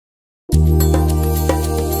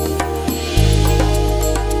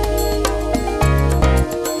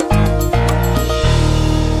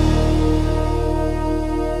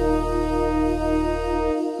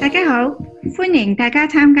歡迎大家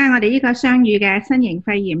參加我哋呢個雙語嘅新型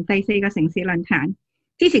肺炎第4個城市論壇。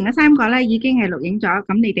之前嗰3個咧已經係錄影咗，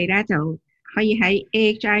咁你哋咧就可以喺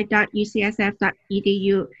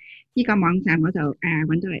ahi.ucsf.edu 呢個網站嗰度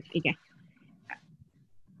揾到嚟睇嘅。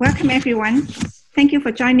Welcome everyone. Thank you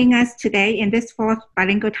for joining us today in this 4th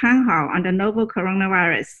bilingual town hall on the novel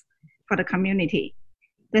coronavirus for the community.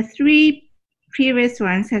 The 3 previous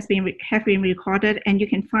ones have been recorded, and you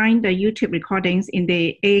can find the YouTube recordings in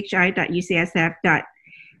the ahi.ucsf.edu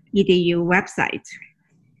website.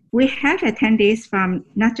 We have attendees from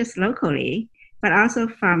not just locally, but also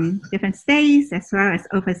from different states as well as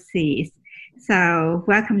overseas. So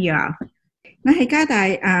welcome you all. 我係加大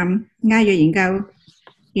亞裔研究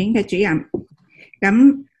院嘅主任，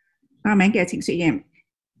咁我名叫程雪瑩。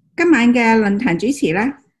今晚嘅論壇主持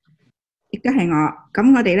咧，亦都係我。咁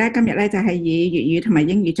我哋咧今日咧就係以粵語同埋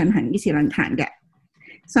英語進行呢次論壇嘅。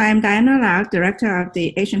So I'm Diana Lau, Director of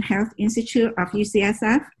the Asian Health Institute of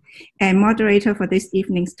UCSF and Moderator for this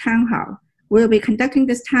evening's town hall. We'll be conducting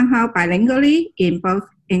this town hall bilingually in both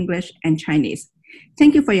English and Chinese.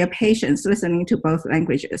 Thank you for your patience listening to both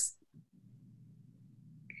languages.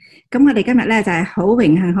 咁我哋今日咧就係好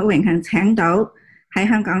榮幸請到喺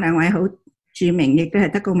香港2位好著名亦都係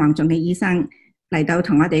德高望重嘅醫生嚟到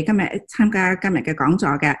同我哋今日參加今日嘅講座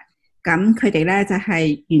嘅。咁佢哋咧就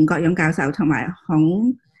係袁國勇教授同埋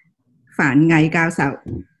孔繁毅教授。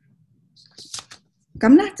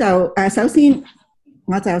咁咧就首先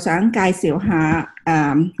我就想介紹下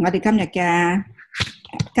我哋今日嘅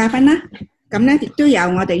嘉賓啦。咁咧亦都有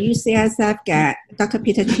我哋 UCSF 嘅 Dr.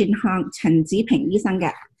 Peter Chin Hong 陳子平醫生嘅。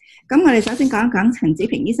咁我哋首先講一講陳子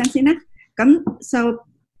平醫生先啦。咁 So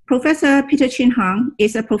Professor Peter Chin Hong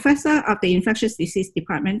is a professor of the Infectious Disease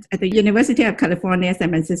Department at the University of California, San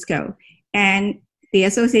Francisco, and the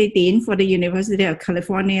Associate Dean for the University of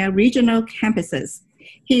California Regional Campuses.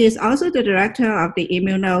 He is also the director of the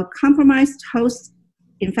Immunocompromised Host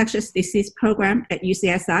Infectious Disease Program at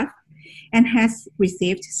UCSF and has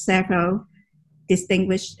received several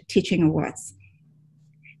distinguished teaching awards.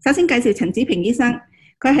 首先介紹陳子平醫生，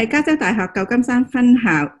佢係加州大學舊金山分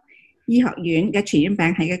校醫學院嘅傳染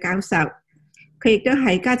病系嘅教授，佢亦都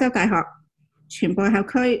係加州大學傳播校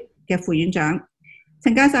區嘅副院長。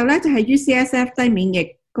陳教授咧就係 UCSF 低免疫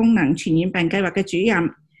功能傳染病計劃嘅主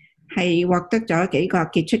任，係獲得咗幾個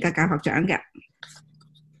傑出嘅教學獎嘅。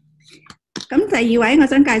咁第2位我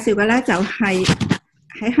想介紹嘅咧就係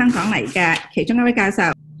喺香港嚟嘅其中一位教授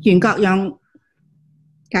袁國勇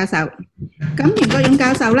教授。咁袁國勇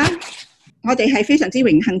教授咧，我哋係非常之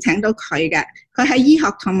榮幸請到佢嘅。佢喺醫學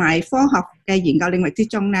同埋科學嘅研究領域之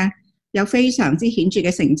中咧，有非常之顯著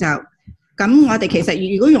嘅成就。咁我哋其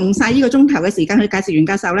實如果用晒呢個鐘頭嘅時間去介紹袁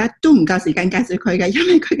教授咧，都唔夠時間介紹佢嘅，因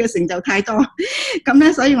為佢嘅成就太多。咁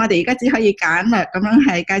咧，所以我哋而家只可以簡略咁樣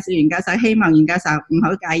係介紹袁教授，希望袁教授唔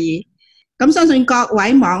好介意。咁相信各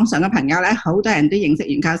位網上嘅朋友咧，好多人都認識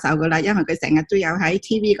袁教授噶啦，因為佢成日都有喺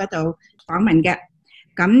TV 嗰度訪問嘅。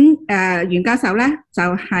咁袁教授咧就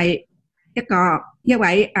係一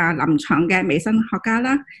位臨床嘅微生物學家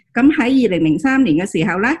啦。咁喺2003年嘅時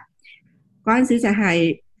候咧，嗰陣時就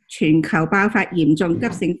係全球爆發嚴重急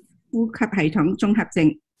性呼吸系統綜合症，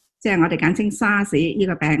即係我哋簡稱 SARS 呢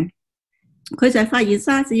個病。佢就係發現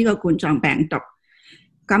SARS 呢個冠狀病毒。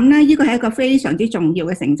咁咧，呢個係一個非常之重要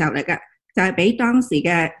嘅成就嚟嘅，就係俾當時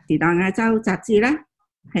嘅時代亞洲雜誌咧，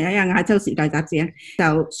係一個亞洲時代雜誌就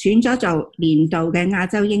選咗做年度嘅亞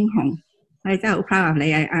洲英雄。我哋真係好 proud of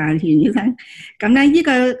你啊，袁醫生。咁咧，呢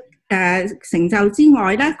個成就之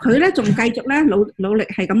外咧，佢咧仲繼續咧努力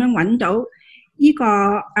係咁樣揾到呢個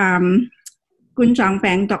冠狀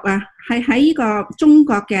病毒啊，係喺呢個中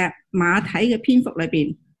國嘅馬蹄嘅蝙蝠裏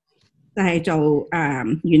邊，就係做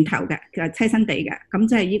源頭嘅，就係棲身地嘅。咁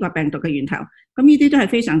即係呢個病毒嘅源頭。咁呢啲都係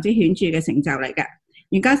非常之顯著嘅成就嚟嘅。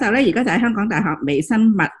袁教授咧，而家就喺香港大學微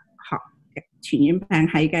生物學傳染病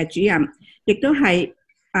系嘅主任，亦都係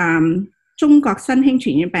中國新興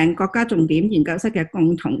傳染病國家重點研究室嘅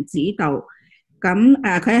共同指導。咁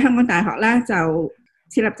佢喺香港大學咧就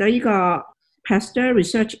設立咗呢個 Pasteur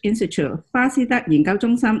Research Institute 巴斯德研究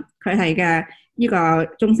中心，佢係嘅呢個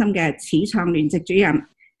中心嘅始創聯席主任。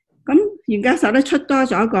咁袁教授咧出多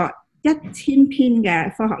咗個1000篇嘅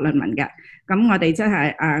科學論文嘅。咁我哋真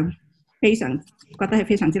係非常覺得係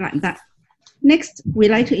非常之難得。Next, we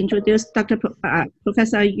like to introduce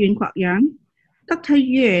Professor Yuan Kwok Yung. Dr.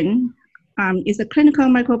 Yuan is a clinical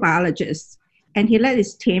microbiologist, and he led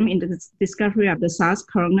his team in the discovery of the SARS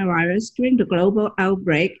coronavirus during the global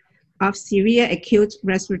outbreak of severe acute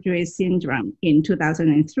respiratory syndrome in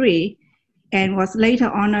 2003, and was later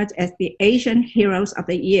honored as the Asian Heroes of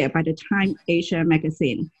the Year by the Time Asia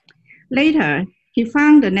magazine. Later, He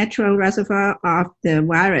found the natural reservoir of the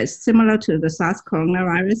virus, similar to the SARS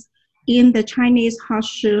coronavirus, in the Chinese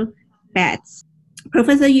horseshoe bats.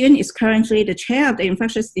 Professor Yuen is currently the chair of the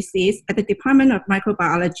infectious disease at the Department of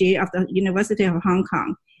Microbiology of the University of Hong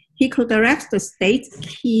Kong. He co-directs the state's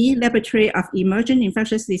key laboratory of emerging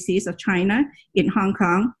infectious disease of China in Hong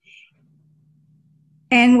Kong,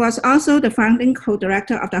 and was also the founding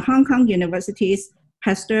co-director of the Hong Kong University's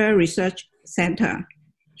Pasteur Research Center.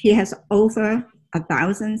 He has over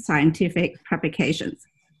 1,000 scientific publications.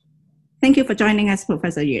 Thank you for joining us,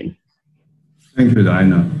 Professor Yuen. Thank you,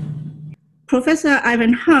 Diana. Professor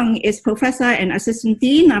Ivan Hung is Professor and Assistant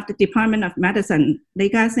Dean of the Department of Medicine,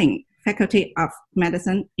 Glasg, Faculty of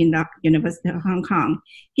Medicine in the University of Hong Kong.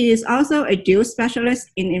 He is also a dual specialist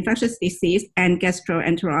in infectious disease and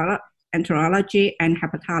gastroenterology and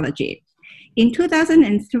hepatology. In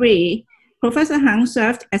 2003, Professor Hung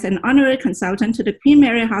served as an honorary consultant to the Queen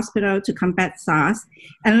Mary Hospital to combat SARS,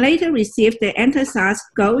 and later received the Anti-SARS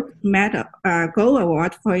Gold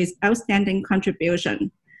Award for his outstanding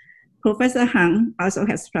contribution. Professor Hung also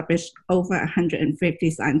has published over 150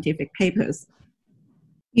 scientific papers.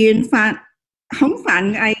 孔繁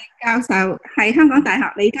毅教授係香港大學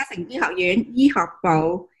李嘉誠醫學院醫學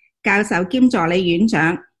部教授兼助理院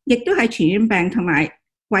長，亦都係傳染病同埋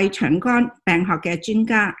胃腸肝病學嘅專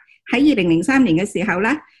家。喺2003年嘅時候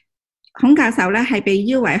咧，孔教授咧係被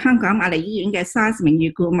邀為香港瑪麗醫院嘅 SARS 名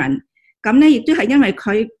譽顧問。咁咧亦都係因為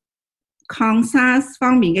佢抗 SARS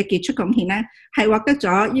方面嘅傑出貢獻咧，係獲得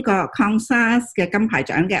咗呢個抗 SARS 嘅金牌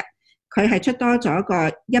獎嘅。佢係出多咗個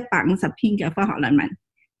150篇嘅科學論文。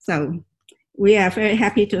So we are very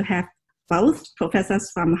happy to have both professors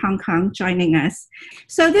from Hong Kong joining us.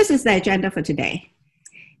 So this is the agenda for today.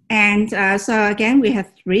 And so again, we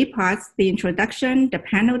have 3 parts: the introduction, the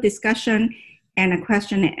panel discussion, and a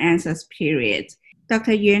question and answers period.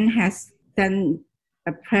 Dr. Yuen has done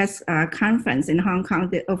a press conference in Hong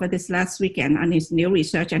Kong over this last weekend on his new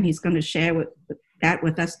research, and he's going to share that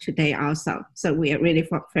with us today also. So we are really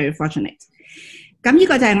very fortunate. 咁呢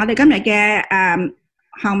個就係我哋今日嘅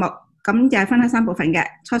項目，咁就係分開3部分嘅。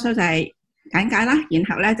初就係簡介啦，然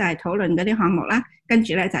後咧就係討論嗰啲項目啦，跟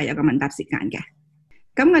住咧就係有個問答時間嘅。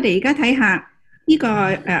咁我哋而家睇下呢個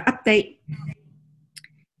update。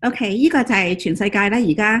OK， 呢個就係全世界咧，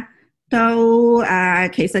而家到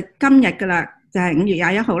其實今日㗎啦，就係5月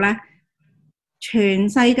21號啦。全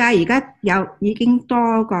世界而家已經多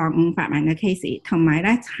過500萬嘅 case， 同埋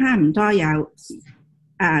咧差唔多有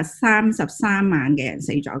33萬嘅人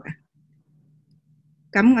死咗嘅。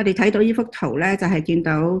咁我哋睇到呢幅圖咧，就係見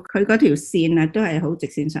到佢嗰條線啊，都係好直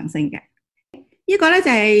線上升嘅。呢個咧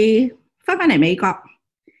就係翻嚟美國。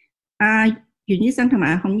袁醫生同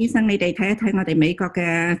埋孔醫生，你哋睇一睇我哋美國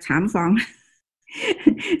嘅慘況。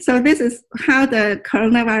So this is how the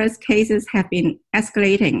coronavirus cases have been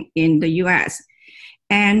escalating in the US.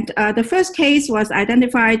 And the first case was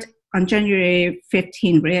identified on January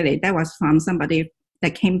 15, really. That was from somebody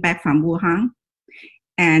that came back from Wuhan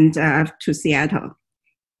and to Seattle.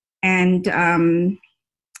 And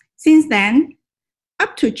since then,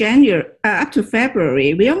 up to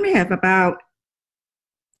February, we only have about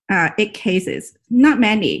 8 cases, not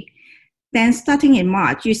many. Then starting in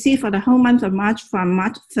March, you see for the whole month of March, from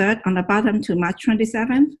March 3rd on the bottom to March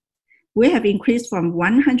 27th, we have increased from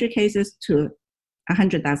 100 cases to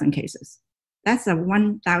 100,000 cases. That's a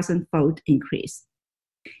 1,000-fold increase.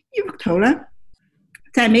 呢幅圖咧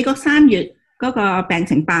就係美國3月嗰個病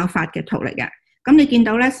情爆發嘅圖嚟嘅。咁你見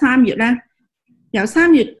到咧3月咧，由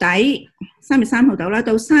3月底3月3號到啦，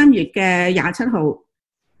到3月嘅27號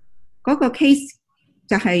嗰個 case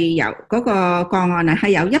就係由嗰個個案啊，係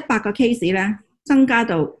由100個 case 咧增加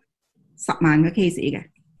到10萬個 case 嘅。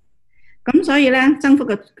咁所以咧增幅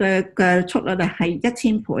嘅速率係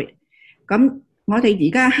1000倍。咁我哋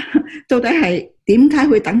而家到底係點解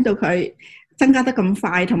會等到佢增加得咁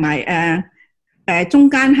快，同埋中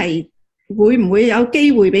間係會唔會有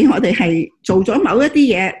機會俾我哋係做咗某一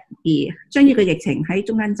啲嘢，而將呢個疫情喺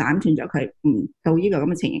中間斬斷咗佢，唔到呢個咁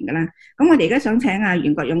嘅情形嘅啦。咁我哋而家想請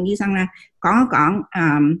袁國勇醫生咧講一講，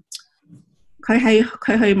佢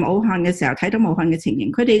去武漢嘅時候睇到武漢嘅情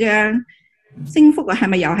形，佢哋嘅升幅係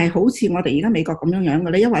咪又係好似我哋而家美國咁樣嘅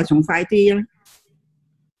咧？抑或仲快啲咧？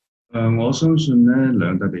我相信咧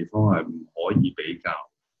兩笪地方係唔可以比較，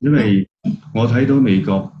因為我睇到美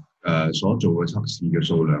國所做嘅測試嘅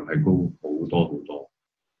數量係高好多好多。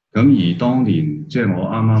咁而當年即係我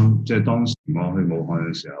啱啱即係當時我去武漢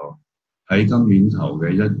嘅時候，喺今年頭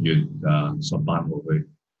嘅1月18號去，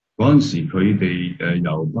嗰陣時佢哋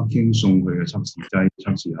由北京送去嘅測試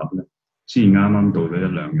盒咧，先啱啱到咗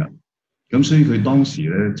1-2日。咁所以佢當時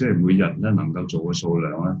咧即係每日咧能夠做嘅數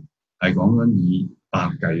量咧係講緊以百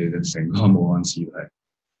計嘅成個武漢市係。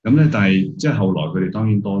咁咧，但係即係後來佢哋當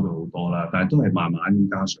然多咗好多啦，但係都係慢慢咁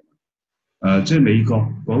加上。即係美國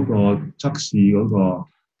嗰個測試嗰個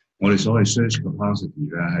我哋所謂 search capacity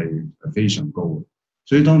咧係非常高嘅，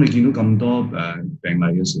所以當你見到咁多病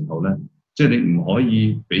例嘅時候咧，即係你唔可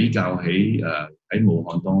以比較起喺武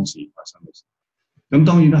漢當時發生嘅事。咁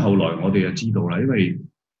當然啦，後來我哋就知道啦，因為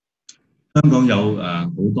香港有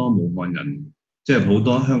好多武漢人，即係好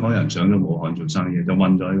多香港人上咗武漢做生意，就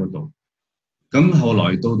韞咗喺嗰度。咁後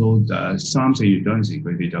來到3、4月嗰陣時，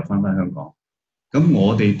佢哋就翻香港。咁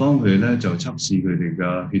我哋幫佢咧就測試佢哋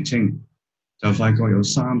嘅血清，就發覺有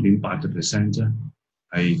3.8% 啫，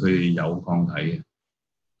係佢哋有抗體嘅。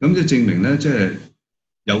咁就證明咧，即係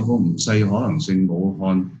有個唔細可能性，武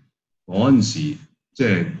漢嗰陣時即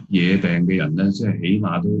係惹病嘅人咧，即係起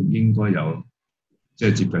碼都應該有即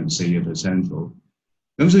係接近4% 左。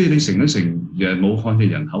咁所以你乘一乘武漢嘅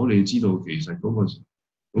人口，你知道其實嗰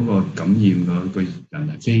個感染嘅人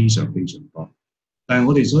係非常非常多。但係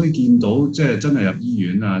我哋所以見到即係真係入醫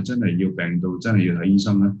院啊，真係要病到真係要睇醫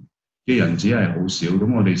生咧嘅人只係好少。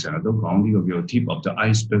咁我哋成日都講呢個叫做 tip of the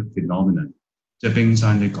iceberg phenomenon， 即係冰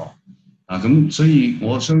山一角啊。咁所以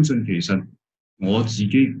我相信其實我自己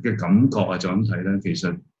嘅感覺啊，就咁睇咧，其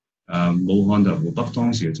實武漢同湖北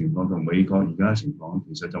當時嘅情況同美國而家嘅情況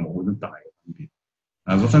其實就冇好多大嘅分別。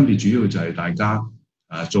個分別主要就係大家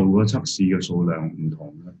做個測試嘅數量唔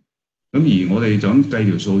同啦。咁而我哋就咁計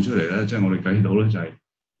條數出嚟咧，即係我哋計到咧就係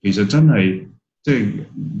其實真係即係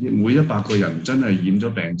每100個人真係染咗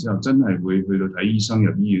病之後，真係會去到睇醫生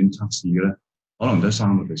入醫院測試嘅咧，可能得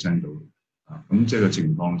3% 到咁即係個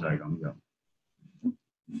情況就係咁樣。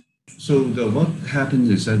So what happens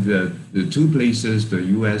is that the two places, the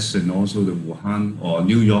US and also the Wuhan or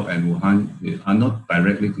New York and Wuhan, are not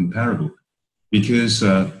directly comparable because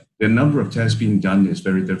the number of tests being done is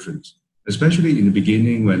very different. Especially in the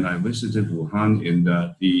beginning when I visited Wuhan in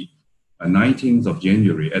the 19th of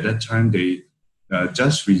January. At that time, they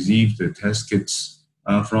just received the test kits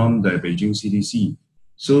from the Beijing CDC.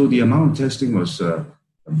 So the amount of testing was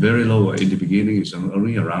very low. In the beginning, it's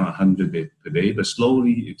only around 100 per day, but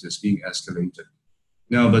slowly it is being escalated.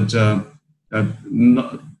 Now, but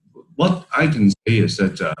what I can say is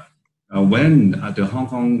that when the Hong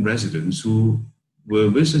Kong residents who were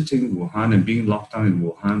visiting Wuhan and being locked down in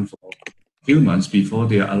Wuhan for a few months before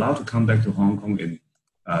they are allowed to come back to Hong Kong in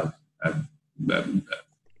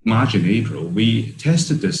March and April, we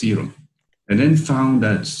tested the serum and then found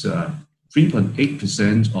that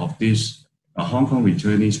 3.8% of these Hong Kong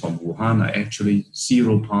returnees from Wuhan are actually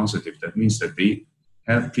seropositive. That means that they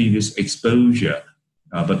have previous exposure,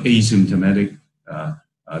 but asymptomatic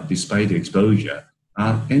despite the exposure,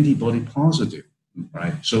 are antibody positive,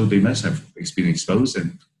 right? So they must have been exposed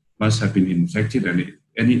and must have been infected,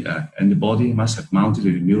 and the body must have mounted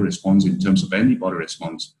an immune response in terms of antibody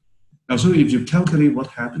response. Now, so if you calculate what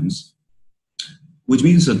happens, which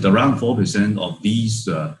means that around 4% of these,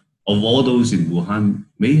 of all those in Wuhan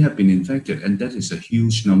may have been infected, and that is a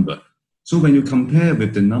huge number. So when you compare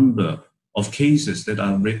with the number of cases that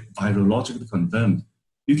are virologically confirmed,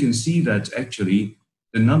 you can see that actually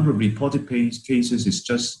the number of reported cases is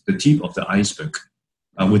just the tip of the iceberg,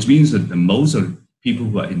 which means that the most of people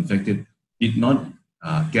who are infected did not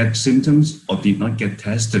get symptoms or did not get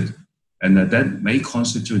tested, and that may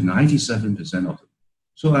constitute 97% of them.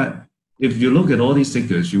 So if you look at all these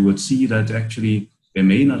figures, you would see that actually there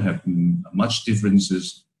may not have much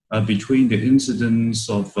differences between the incidence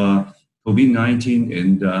of COVID-19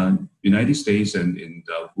 in the United States and in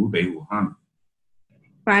Hubei, Wuhan.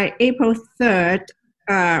 By April 3rd,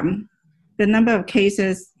 the number of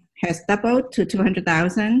cases has doubled to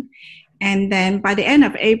 200,000. And then by the end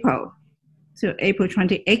of April, to April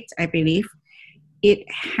 28th, I believe, it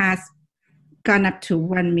has gone up to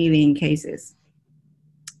 1 million cases.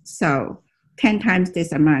 So 10 times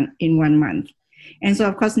this amount in 1 month. And so,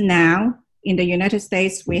 of course, now in the United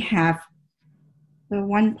States, we have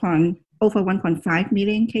over 1.5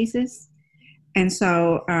 million cases. And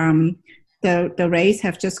so the rates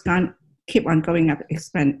have just keep on going up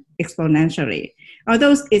exponentially.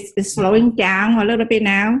 Although it's slowing down a little bit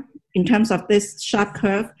now in terms of this sharp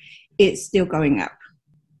curve, it's still going up.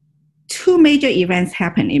 2 major events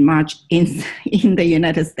happened in March in the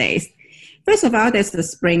United States. First of all, there's the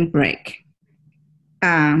spring break.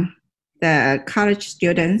 The college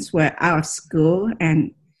students were out of school,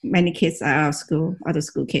 and many kids are out of school, other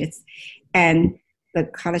school kids. And the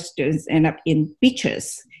college students end up in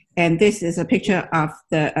beaches. And this is a picture of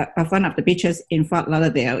one of the beaches in Fort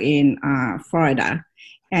Lauderdale in Florida.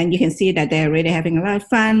 And you can see that they're really having a lot of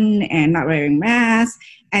fun and not wearing masks.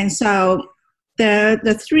 And so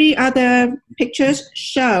The three other pictures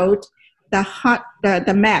showed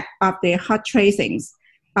the map of the hot tracings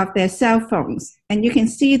of their cell phones. And you can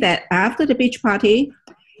see that after the beach party,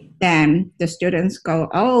 then the students go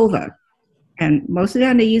all over, and mostly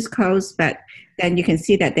on the East Coast, but then you can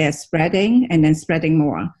see that they're spreading and then spreading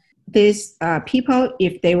more. These people,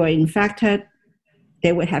 if they were infected,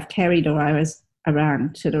 they would have carried the virus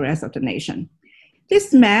around to the rest of the nation.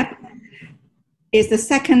 This map is the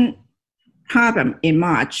second problem in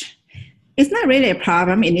March. It's not really a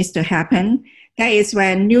problem, it needs to happen. That is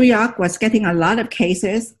when New York was getting a lot of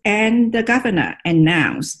cases, and the governor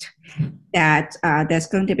announced that there's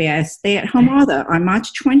going to be a stay-at-home order on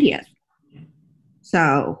March 20th.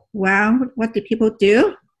 So, well, what did people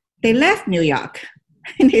do? They left New York,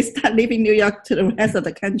 and they start leaving New York to the rest of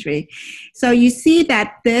the country. So you see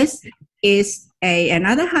that this is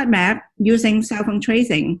another hot map using cell phone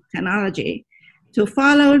tracing technology to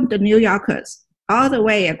follow the New Yorkers all the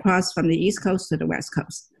way across from the East Coast to the West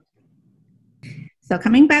Coast. So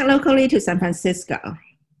coming back locally to San Francisco,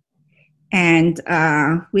 and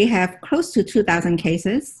we have close to 2,000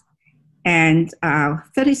 cases and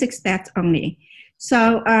 36 deaths only.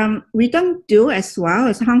 So we don't do as well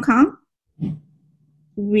as Hong Kong.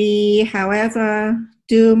 We, however,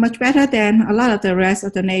 do much better than a lot of the rest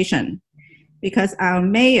of the nation, because our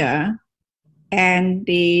mayor and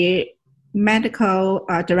the medical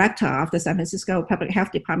director of the San Francisco Public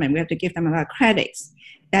Health Department, we have to give them a lot of credits,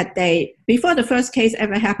 that they, before the first case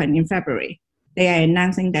ever happened in February, they are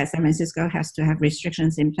announcing that San Francisco has to have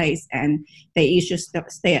restrictions in place, and they issue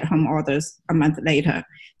stay-at-home orders a month later.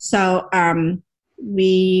 So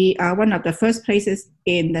we are one of the first places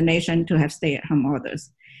in the nation to have stay-at-home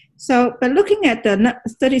orders. So, but looking at the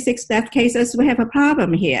 36 death cases, we have a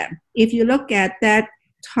problem here. If you look at that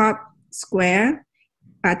top square,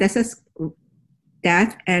 that says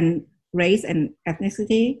death and race and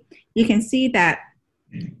ethnicity, you can see that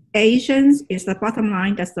Asians is the bottom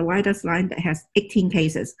line, that's the widest line, that has 18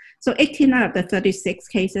 cases. So 18 out of the 36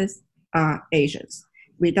 cases are Asians.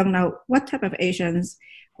 We don't know what type of Asians,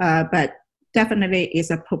 but definitely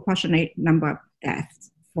is a proportionate number of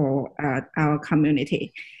deaths for our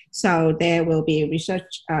community. So there will be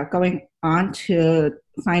research going on to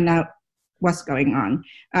find out what's going on.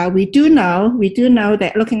 We do know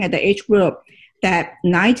that looking at the age group, that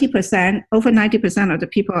 90%, over 90% of the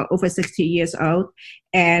people are over 60 years old.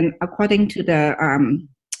 And according to the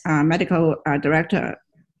medical director,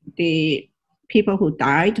 the people who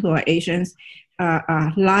died who are Asians,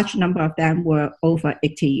 a large number of them were over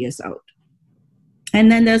 80 years old.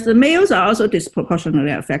 And then there's the males are also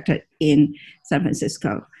disproportionately affected in San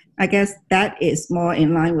Francisco. I guess that is more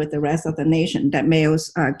in line with the rest of the nation, that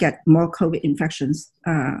males get more COVID infections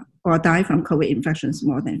or die from COVID infections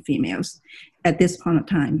more than females at this point of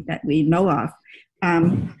time that we know of.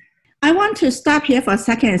 I want to stop here for a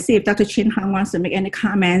second and see if Dr. Chin Hung wants to make any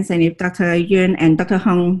comments, and if Dr. Yuen and Dr.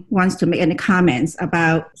 Hung wants to make any comments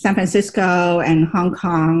about San Francisco and Hong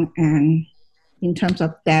Kong and in terms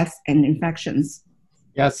of deaths and infections.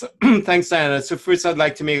 Yes, thanks, Diana. So first I'd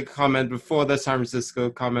like to make a comment before the San Francisco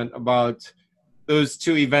comment about those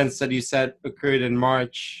two events that you said occurred in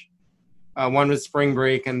March. One was spring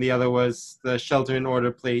break and the other was the shelter in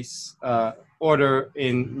order order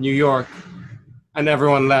in New York, and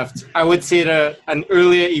everyone left. I would say that an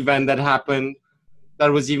earlier event that happened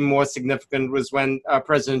that was even more significant was when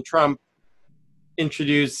President Trump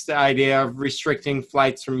introduced the idea of restricting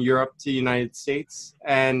flights from Europe to the United States,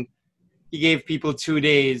 and he gave people 2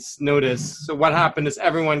 days notice. So what happened is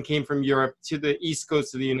everyone came from Europe to the East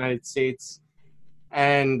Coast of the United States,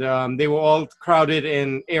 and they were all crowded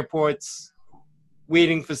in airports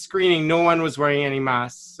waiting for screening. No one was wearing any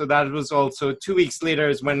masks. So that was also 2 weeks later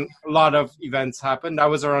is when a lot of events happened. That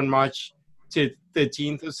was around March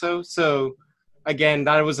 13th or so. So again,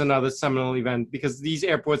 that was another seminal event, because these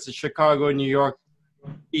airports in Chicago, New York,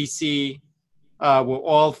 DC were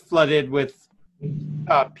all flooded with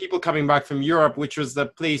people coming back from Europe, which was the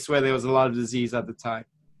place where there was a lot of disease at the time.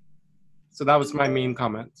 So that was my main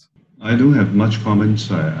comment. I don't have much comments.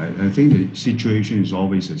 I think the situation is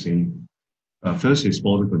always the same. First is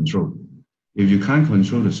border control. If you can't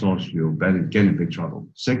control the source, you better get in big trouble.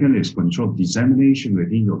 Second is control dissemination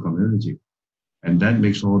within your community. And that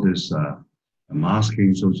makes all this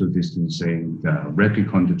masking, social distancing, rapid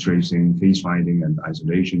contact tracing, case finding, and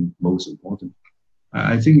isolation most important.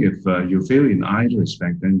 I think if you fail in either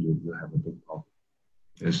respect, then you have a big problem.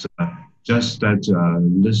 It's just that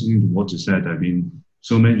listening to what you said, I mean,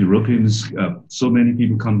 so many Europeans, so many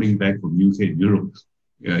people coming back from UK and Europe,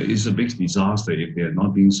 it's a big disaster if they're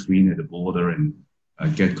not being screened at the border and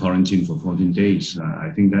get quarantined for 14 days.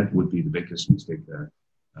 I think that would be the biggest mistake.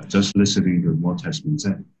 Just listening to what has been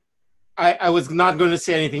said. I was not going to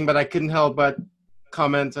say anything, but I couldn't help but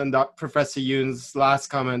comment on Professor Yuen's last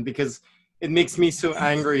comment, because it makes me so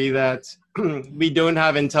angry that we don't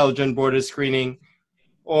have intelligent border screening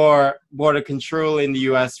or border control in the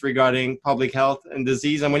US regarding public health and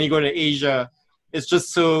disease. And when you go to Asia, it's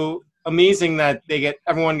just so amazing that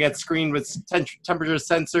everyone gets screened with temperature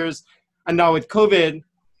sensors. And now with COVID,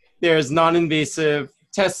 there's non-invasive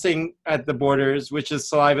testing at the borders, which is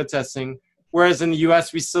saliva testing. Whereas in the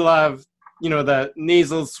US, we still have, the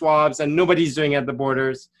nasal swabs, and nobody's doing it at the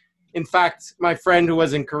borders. In fact, my friend who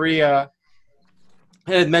was in Korea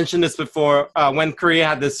had mentioned this before, when Korea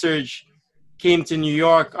had the surge, came to New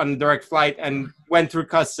York on a direct flight and went through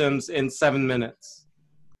customs in 7 minutes.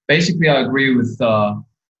 Basically, I agree with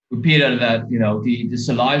Peter that, the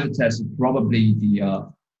saliva test is probably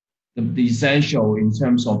the essential in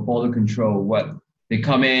terms of border control. What they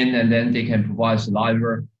come in and then they can provide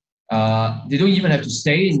saliva. They don't even have to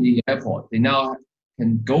stay in the airport. They now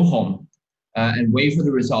can go home and wait for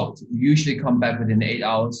the result. Usually come back within 8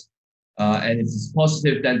 hours. And if it's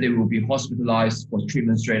positive, then they will be hospitalized for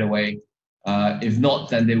treatment straight away. If not,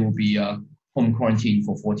 then they will be home quarantined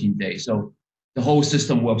for 14 days. So the whole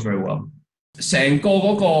system works very well. 成個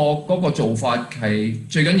嗰個做法係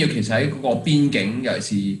最緊要，其實喺嗰個邊境，尤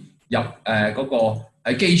其是入嗰個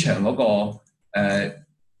喺機場嗰個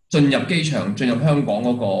進入機場、進入香港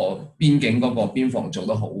嗰個邊境嗰個邊防做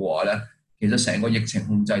得好嘅話咧，其實成個疫情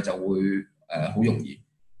控制就會好容易。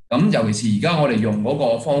咁尤其是而家我哋用嗰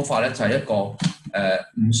個方法咧，就係一個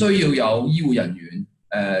唔需要有醫護人員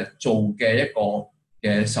做嘅一個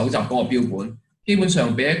嘅搜集嗰個標本，基本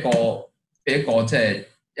上俾一個即係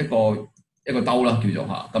一個兜啦叫做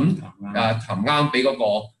嚇，咁擒啱俾嗰個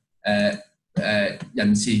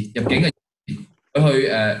人士入境嘅人士，佢去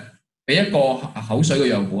俾一個口水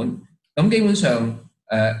嘅樣本，咁基本上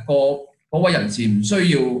嗰位人士唔需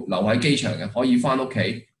要留喺機場嘅，可以翻屋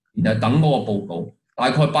企，然後等嗰個報告，大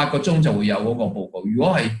概8個鐘就會有嗰個報告。如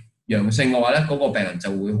果係陽性嘅話咧，嗰個病人就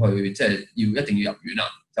會去即係一定要入院啦，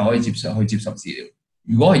就可以接受治療。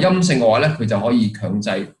如果係陰性嘅話咧，佢就可以強制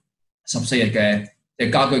14日嘅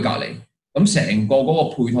家居隔離。咁成個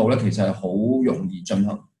嗰個配套咧，其實係好容易進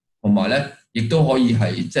行，同埋咧亦都可以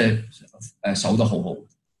係即係守得好好。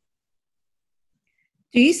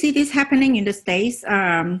Do you see this happening in the States,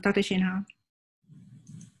 Dr. Shinha?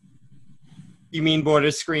 You mean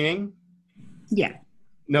border screening? Yeah.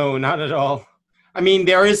 No, not at all. I mean,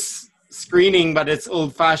 there is screening, but it's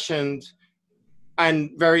old-fashioned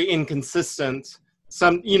and very inconsistent.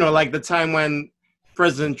 Some, like the time when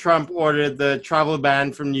President Trump ordered the travel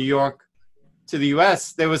ban from New York to the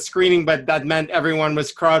US, there was screening, but that meant everyone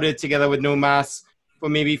was crowded together with no masks for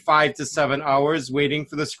maybe 5 to 7 hours waiting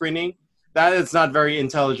for the screening. That is not very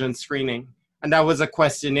intelligent screening. And that was a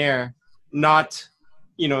questionnaire, not,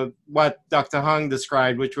 what Dr. Hung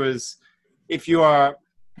described, which was if you are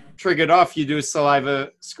triggered off, you do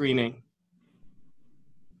saliva screening.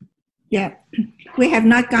 Yeah, we have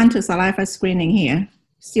not gone to saliva screening here.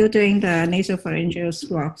 Still doing the nasopharyngeal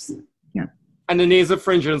swabs. Yeah. And the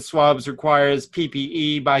nasopharyngeal swabs requires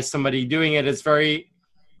PPE by somebody doing it. It's very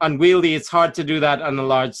unwieldy. It's hard to do that on a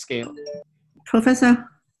large scale. Professor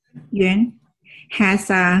Yuan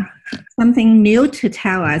has something new to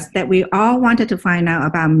tell us that we all wanted to find out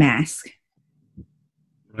about masks.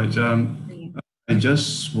 Right. I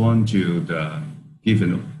just want to give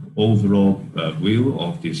an overall view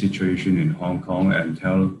of the situation in Hong Kong and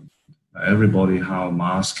tell everybody how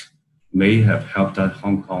masks may have helped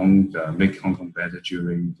Hong Kong make Hong Kong better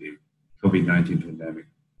during the COVID-19 pandemic.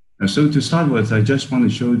 So to start with, I just want to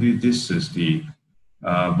show you this is the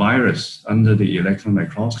virus under the electron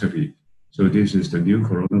microscopy. So this is the new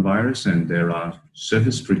coronavirus, and there are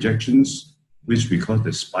surface projections, which we call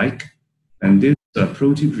the spike. And this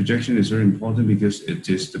protein projection is very important because it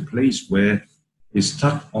is the place where it's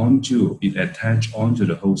stuck onto, it attached onto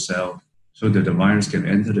the whole cell so that the virus can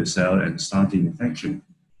enter the cell and start the infection.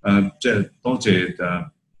 I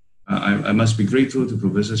must be grateful to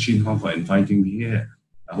Professor Shin Hong for inviting me here.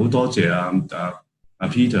 好多謝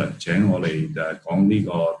Peter 請我嚟講呢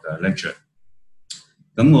個lecture。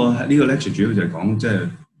咁我呢個lecture主要就係講即係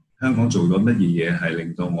香港做咗乜嘢係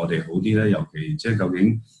令到我哋好啲咧？尤其即係究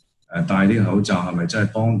竟戴呢個口罩係咪真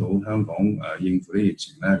係幫到香港應付啲疫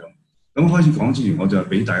情咧？咁開始講之前，我就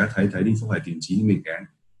俾大家睇睇呢幅係電子顯微鏡，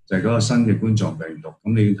就係嗰個新嘅冠狀病毒。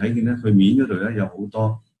咁你睇見咧，佢面嗰度咧有好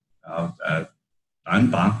多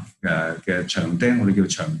蛋白嘅長釘，我哋叫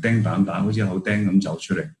長釘蛋白，好似口釘咁走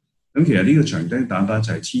出嚟。咁其實呢個長釘蛋白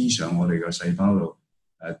就係黐上我哋個細胞度，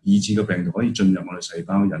以致個病毒可以進入我哋細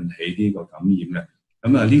胞，引起呢個感染嘅。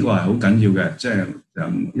咁啊，呢個係好緊要嘅，即係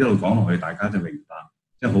一路講落去，大家就明白，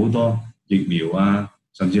即係好多疫苗啊，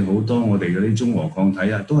甚至好多我哋嗰啲中和抗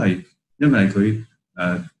體啊，都係因為佢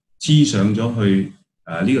黐上咗去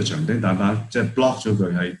呢個長釘蛋白，即係 block 咗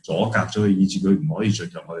佢，係阻隔咗佢，以致佢唔可以進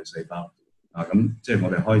入我哋細胞。咁即係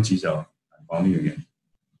我哋開始就講呢樣嘢。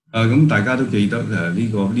咁大家都記得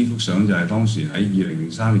呢幅相就係當時喺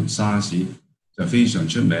2003年 SARS 就非常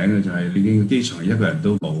出名嘅，就係你見機場一個人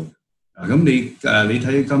都冇。咁你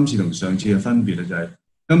睇今次同上次嘅分別咧，就係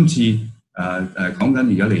今次講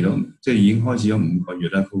緊而家嚟到，即係已經開始咗5個月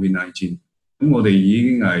啦 ，COVID-19。咁我哋已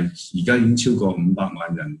經而家已經超過500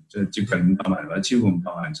萬人，即係接近500萬人或者超過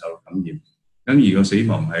500萬人受到感染。咁而個死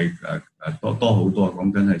亡係多好多，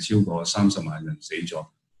講緊係超過30萬人死咗。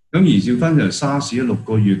咁而照翻就SARS 6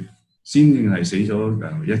個月先至係死咗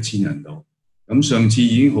1000人度。咁上次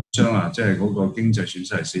已經好傷啊，即係嗰個經濟損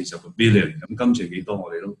失係40個 billion。咁今次幾多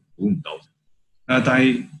我哋都估唔到。但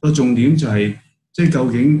係個重點就係、即係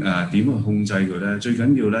究竟點去控制佢咧？最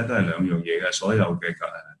緊要咧都係2樣嘢嘅，所有嘅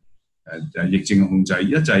疫症嘅控制，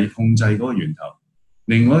一就係控制嗰個源頭，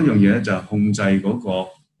另外一樣嘢咧就係控制嗰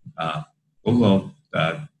個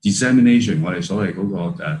dissemination， 我哋所謂嗰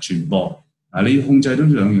個傳播。你要控制到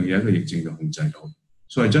2樣嘢，一個疫症就控制到。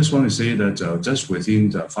So I just want to say that just within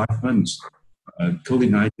the 5 months,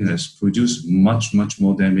 COVID-19 has produced much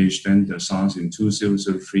more damage than the SARS in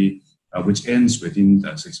 2003, which ends within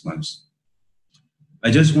 6 months.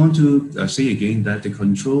 I just want to say again that the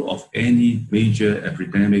control of any major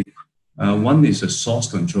epidemic, one is a source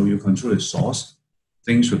control. You control the source,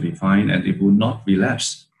 things will be fine and it will not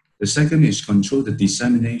relapse. The second is control the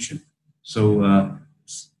dissemination. So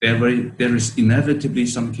there is inevitably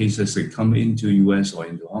some cases that come into US or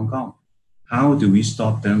into Hong Kong. How do we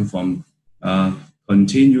stop them from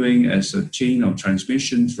continuing as a chain of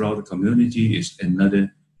transmission throughout the community is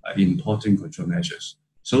another important control measures.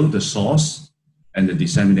 So the source and the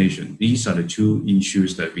dissemination, these are the 2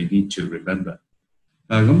 issues that we need to remember.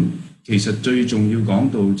 咁其實最重要講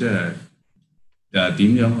到即係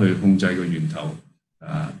點樣去控制個源頭，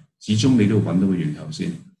始終你都要揾到個源頭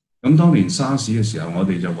先。咁當年 SARS 嘅時候，我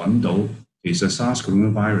哋就揾到其實 SARS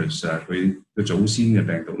coronavirus 佢嘅祖先嘅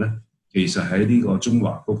病毒咧，其實喺呢個中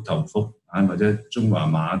華谷頭蝠或者中華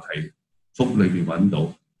馬蹄蝠裏邊揾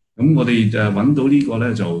到。咁我哋揾到呢個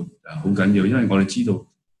咧就好緊要，因為我哋知道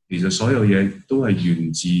其實所有嘢都係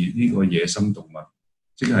源自呢個野生動物，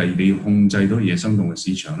即係你控制到野生動物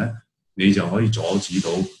市場咧，你就可以阻止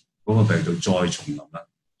到嗰個病毒再重臨啦。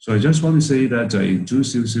So I just want to say that in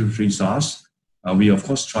 2003 SARS, we of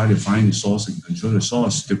course try to find the source and control the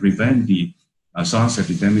source to prevent the SARS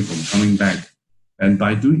epidemic from coming back. And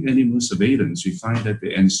by doing animal surveillance, we find that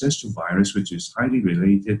the ancestral virus, which is highly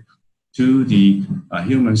related to the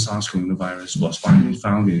human SARS coronavirus, was finally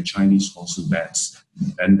found in Chinese fossil beds.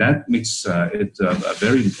 And that makes it a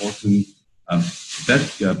very important,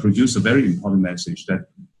 produce a very important message that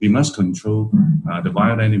we must control the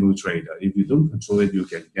wild animal trade. If you don't control it, you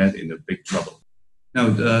can get in a big trouble. Now,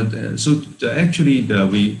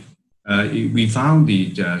 we found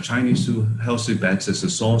the Chinese healthy bats as a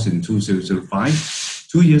source in 2005.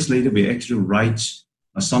 2 years later, we actually write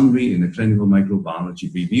a summary in the Clinical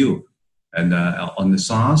Microbiology Review and on the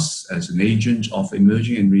SARS as an agent of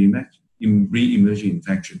emerging and re-emerging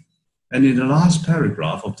infection. And in the last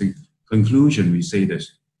paragraph of the conclusion, we say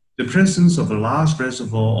this: the presence of a large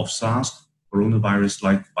reservoir of SARS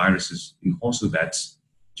coronavirus-like viruses in horseshoe bats,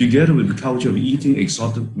 together with the culture of eating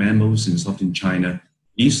exotic mammals in southern China,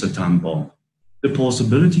 is a time bomb. The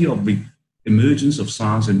possibility of the emergence of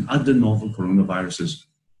SARS and other novel coronaviruses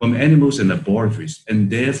from animals and laboratories, and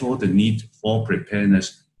therefore the need for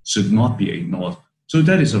preparedness, should not be ignored. So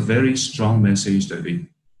that is a very strong message that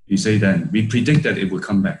we say then. We predict that it will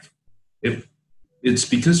come back. It's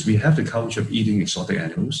because we have the culture of eating exotic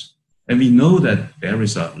animals, and we know that there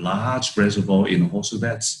is a large reservoir in horseshoe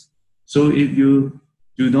bats. So if you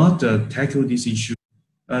do not tackle this issue,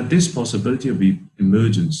 this possibility of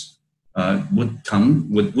emergence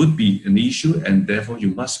would be an issue, and therefore you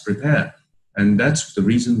must prepare. And that's the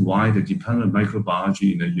reason why the Department of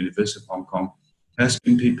Microbiology in the University of Hong Kong has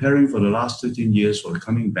been preparing for the last 13 years for the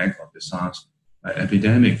coming back of the SARS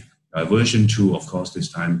epidemic, version 2, of course, this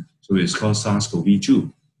time. So it's called SARS-CoV-2.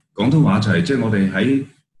 廣東話就係即係我哋喺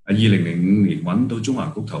2005年揾到中華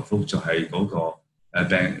谷頭蝠，就係嗰個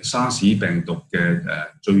SARS 病毒嘅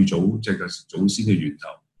最早即係個祖先嘅源頭。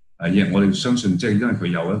我哋相信即係因為佢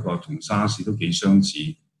有一個同 SARS 都幾相似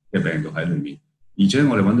嘅病毒喺裏面，而且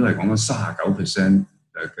我哋揾到係講緊39%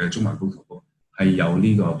 嘅中華谷頭蝠係有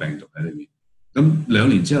呢個病毒喺裏面。咁2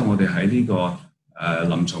年之後，我哋喺呢個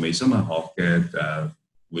臨床微生物學嘅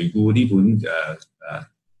回顧呢本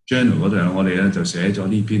journal 嗰度，我哋咧就寫咗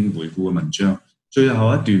呢篇回顧嘅文章。最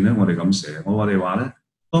後一段咧，我哋咁寫，我哋話咧，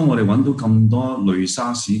當我哋揾到咁多類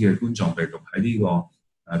沙士嘅冠狀病毒喺呢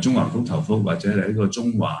個中華福頭腹或者係呢個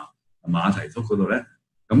中華馬蹄腹嗰度咧，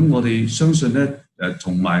咁我哋相信咧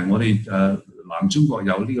同埋我哋南中國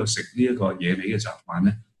有呢個食呢一個野味嘅習慣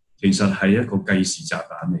咧，其實係一個計時炸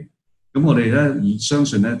彈嚟。咁我哋咧相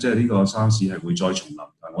信咧，即係呢個沙士係會再重臨，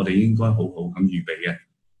但我哋應該好好咁預備嘅。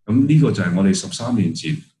咁呢個就係我哋13年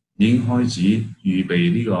前已經開始預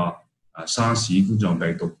備呢個沙士冠狀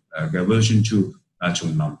病毒嘅 version 2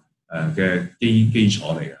重臨嘅基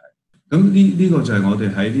礎嚟嘅。咁呢個就係我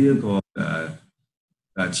哋喺呢一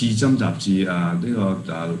個刺針雜誌呢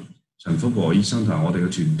個陳福和醫生同埋我哋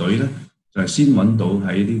嘅團隊咧，就係先揾到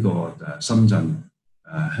喺呢個深圳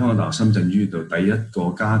香港大學深圳醫院度第一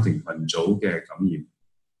個家庭群組嘅感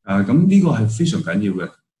染。咁呢個係非常緊要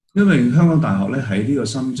嘅，因為香港大學咧喺呢個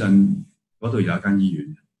深圳嗰度有一間醫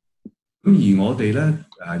院。咁而我哋咧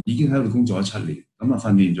已經喺度工作咗7年，咁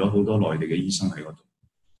訓練咗好多內地嘅醫生喺嗰度。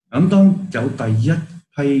咁當有第一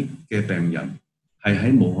批嘅病人係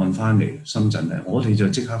喺武漢翻嚟深圳咧，我哋就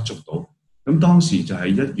即刻捉到。咁當時就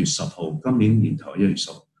係1月10號，今年年頭1月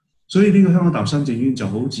10號。所以呢個香港大學深圳醫院就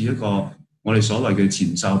好似一個我哋所謂嘅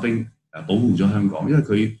前哨兵，保護咗香港。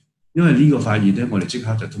因為呢個發現咧，我哋即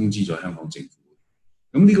刻就通知咗香港政府。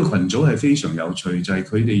咁呢個群組係非常有趣，就係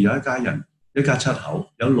佢哋有一家人，一家7口，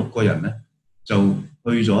有6個人咧就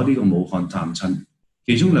去咗呢個武漢探親，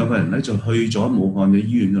其中2個人咧就去咗武漢嘅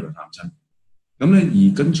醫院嗰度探親。咁咧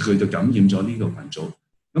而跟住佢就感染咗呢個群組。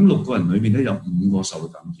咁6個人裏面咧有5個受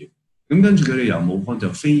感染。咁跟住佢哋由武漢就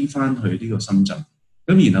飛翻去呢個深圳，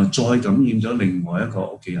咁然後再感染咗另外一個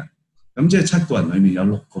屋企人。咁即係7個人裏面有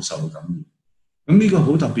6個受感染。咁呢個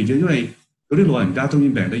好特別嘅，因為嗰啲老人家當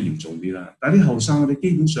然病得嚴重啲啦，但係啲後生嗰啲基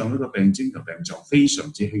本上呢個病徵同病狀非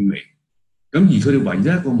常之輕微。咁而佢哋唯一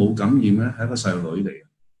一個冇感染咧係一個細路女嚟嘅。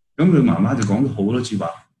咁佢媽媽就講咗好多次話，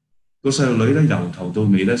個細路女咧由頭到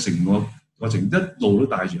尾咧成個過程一路都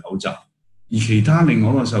戴住口罩，而其他另外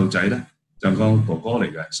一個細路仔咧就個哥哥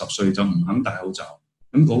嚟嘅，10歲就唔肯戴口罩，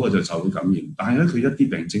咁嗰個就受到感染，但係咧佢一啲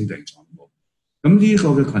病徵病狀冇。咁呢一個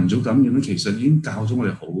嘅群組感染咧，其實已經教咗我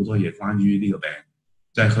哋好多嘢關於呢個病，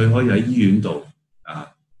就係佢可以喺醫院度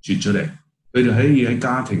傳出嚟，佢哋可以喺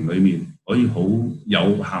家庭裏面可以好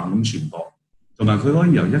有效咁傳播，同埋佢可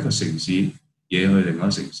以由一個城市惹去另外一個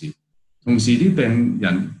城市。同時啲病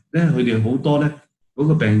人咧，佢哋好多咧嗰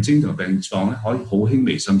個病徵同病狀咧可以好輕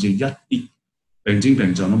微，甚至一啲病徵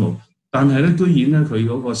病狀都冇。但係咧，居然咧佢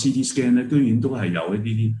嗰個 CT scan 咧，居然都係有一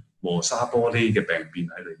啲磨砂玻璃嘅病變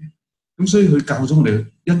喺裏面。咁所以佢教咗我哋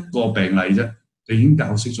一個病例啫，就已經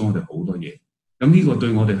教識咗我哋好多嘢。咁呢個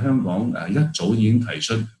對我哋香港一早已經提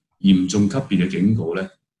出嚴重級別嘅警告咧，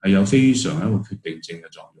係有非常一個決定性嘅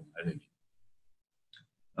作用喺裏面。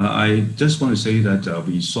I just want to say that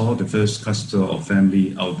we saw the first cluster of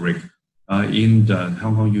family outbreak in the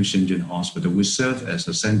Hong Kong U Shenzhen Hospital, which served as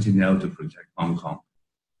a sentinel to protect Hong Kong.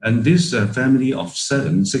 And this family of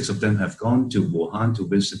 7, 6 of them have gone to Wuhan to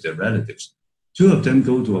visit their relatives. 2 of them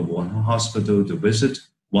go to a Wuhan hospital to visit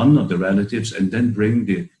one of the relatives and then bring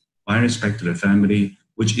the virus back to the family,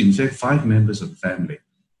 which infect 5 members of the family.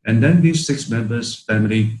 And then these 6 members'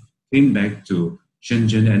 family came back to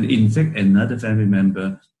Shenzhen and infect another family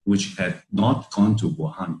member which had not gone to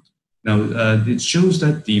Wuhan. Now, it shows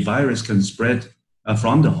that the virus can spread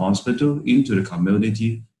from the hospital into the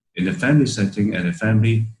community in a family setting, and the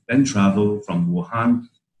family then travel from Wuhan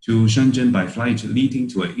to Shenzhen by flight, leading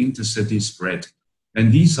to an intercity spread.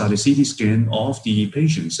 And these are the CT scan of the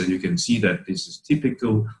patients, and you can see that this is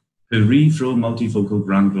typical peripheral multifocal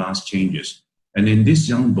ground glass changes. And in this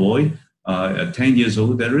young boy, at 10 years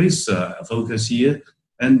old, there is a focus here,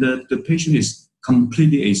 and the patient is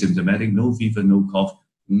completely asymptomatic, no fever, no cough,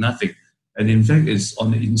 nothing. And in fact, it's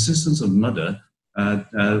on the insistence of mother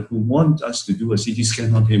who want us to do a CT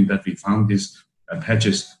scan on him that we found these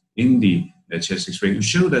patches in the chest X-ray to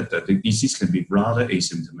show that the disease can be rather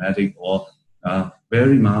asymptomatic or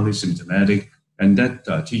very mildly symptomatic, and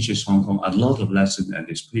that teaches Hong Kong a lot of lessons. And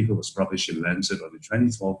this paper was published in Lancet on the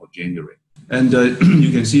 24th of January. And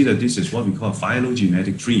you can see that this is what we call a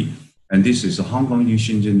phylogenetic tree, and this is the Hong Kong U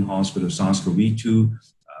Shenzhen Hospital SARS-CoV-2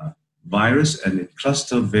 virus, and it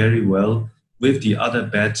clustered very well with the other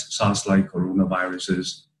bad SARS-like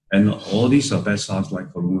coronaviruses, and all these are bad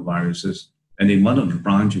SARS-like coronaviruses. And in one of the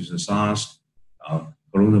branches, the SARS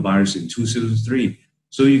coronavirus in 2003.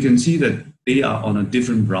 So you can see that they are on a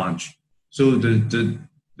different branch. So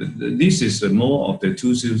this is more of the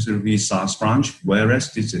 2003 SARS branch,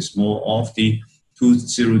 whereas this is more of the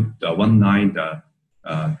 2019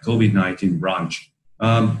 COVID-19 branch.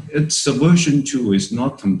 Its version 2 is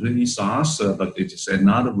not completely SARS, but it is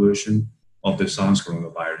another version of the SARS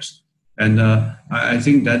coronavirus. And I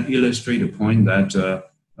think that illustrates the point that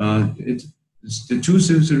the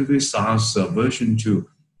 2003 SARS version 2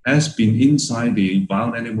 has been inside the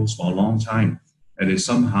wild animals for a long time, and it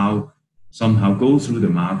somehow go through the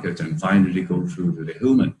market and finally go through to the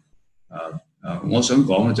human. 我想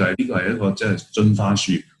講嘅就係呢個係一個即係進化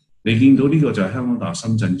樹。你見到呢個就係香港大學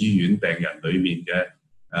深圳醫院病人裏面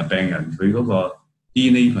嘅病人，佢嗰個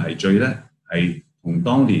DNA 排序咧係同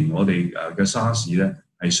當年我哋嘅沙士咧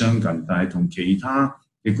係相近，但係同其他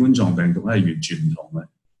嘅冠狀病毒咧係完全唔同嘅。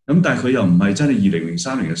咁但係佢又唔係真係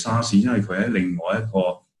2003年嘅沙士，因為佢喺另外一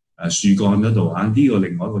個樹幹嗰度嚇，呢個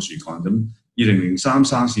另外一個樹幹。咁2003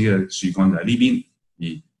沙士嘅樹幹就係呢邊，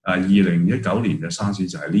而2019年嘅沙士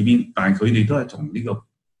就係呢邊，但係佢哋都係同呢個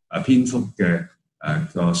蝙蝠嘅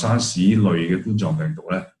個沙士類嘅冠狀病毒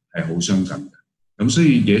咧係好相近嘅。咁所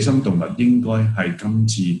以野生動物應該係今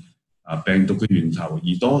次病毒嘅源頭，而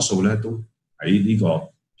多數咧都喺呢個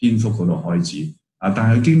蝙蝠嗰度開始。但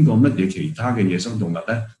係經過乜嘢其他嘅野生動物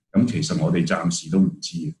咧？咁其實我哋暫時都唔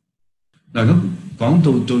知嘅。嗱，咁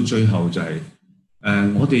講到最後就係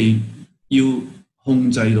我哋要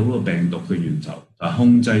控制到個病毒嘅源頭，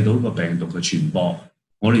控制到個病毒嘅傳播，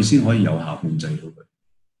我哋先可以有效控制到佢。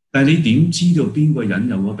但係你點知道邊個人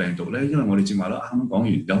有個病毒咧？因為我哋正話都啱啱講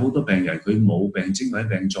完，有好多病人佢冇病徵或者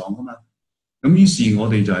病狀噶嘛。咁於是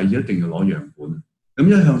我哋就係一定要攞樣本。咁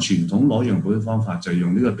一向傳統攞樣本嘅方法就係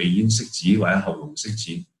用呢個鼻咽拭子或者喉嚨拭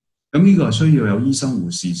子。咁呢個係需要有醫生護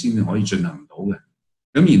士先至可以進行到嘅。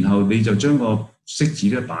咁然後你就將個拭子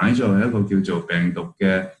咧擺咗喺一個叫做病毒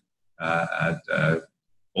嘅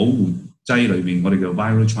保護劑裏邊，我哋叫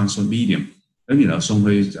viral transport medium。咁然後送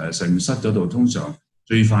去實驗室嗰度，通常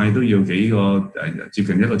最快都要幾個接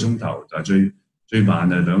近1個鐘頭，就最慢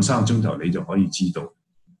2-3個鐘頭你就可以知道。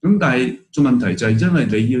咁但係個問題就係因為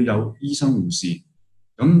你要有醫生護士，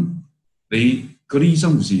咁你嗰啲醫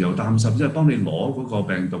生護士又擔心，即係幫你攞嗰個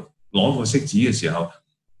病毒攞個拭子嘅時候，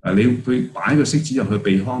你會擺個拭子入去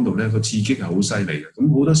鼻腔度咧，個刺激係好犀利嘅。咁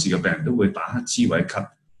好多時嘅病人都會打乞嗤或者咳。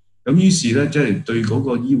咁於是咧，即係對嗰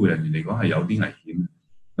個醫護人員嚟講係有啲危險。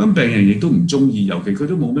咁病人亦都唔中意，尤其佢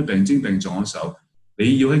都冇咩病徵病狀嘅時候，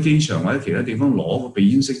你要喺機場或者其他地方攞個鼻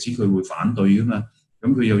咽拭子，佢會反對噶嘛。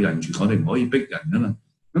咁佢有人權，我哋唔可以逼人噶嘛。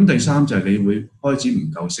咁第三就係你會開始唔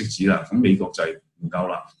夠拭子啦，咁美國就係唔夠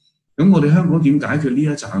啦。咁我哋香港點解決呢一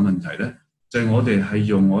紮嘅問題咧？就係我哋係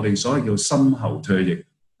用我哋所謂叫深喉唾液，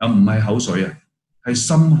唔係口水啊，係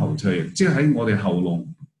深喉唾液，即係喺我哋喉嚨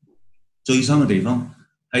最深嘅地方，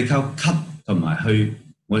係靠咳同埋去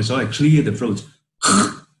我哋所謂 clear the throat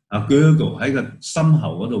gurgle 喺個深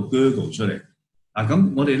喉嗰度 gurgle 出嚟。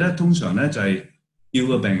咁我哋咧通常咧就係叫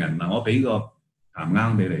個病人我俾個痰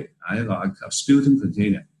罌俾你，一個 sputum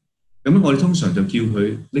container。咁我哋通常就叫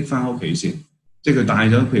佢拎翻屋企先，即係佢戴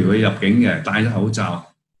咗，譬如佢入境嘅戴咗口罩，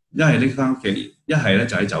一係拎翻屋企，一係咧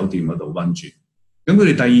就喺酒店嗰度溫住。咁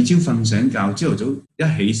佢哋第二朝瞓醒覺，朝頭早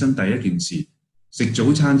一起身第一件事，食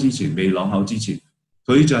早餐之前未落口之前，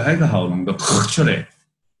佢就喺個喉嚨度出嚟，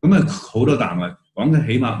咁好多啖啊，講緊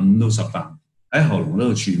起碼5到10啖喺喉嚨嗰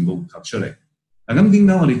度全部出嚟。咁點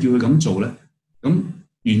解我哋叫佢咁做咧？咁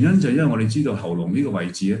原因就係因為我哋知道喉嚨呢個位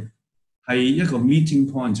置咧係一個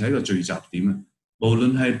meeting point， 就係一個聚集點啊。無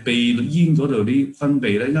論係鼻咽嗰度啲分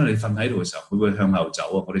泌咧，因為你瞓喺度嘅時候，佢會向後走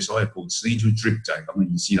啊。我哋所謂 posterior drip 就係咁嘅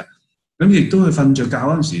意思啦。咁亦都係瞓着覺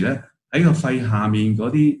嗰陣時咧，喺個肺下面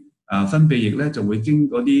嗰啲分泌液咧就會經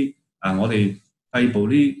嗰啲我哋肺部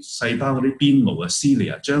啲細胞嗰啲邊毛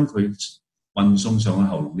cilia，將佢運送上去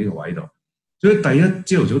喉嚨呢個位度。所以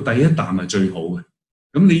朝頭早第一啖係最好嘅。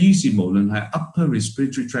咁你於是無論係 upper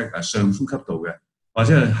respiratory tract 上呼吸道嘅，或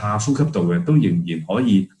者係下呼吸道嘅，都仍然可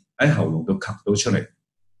以喺喉嚨度吸到出嚟。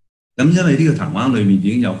咁因為呢個痰罌裏面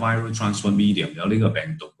已經有 viral transport medium， 有呢個病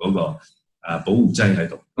毒嗰個保護劑喺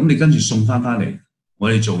度。咁你跟住送翻嚟，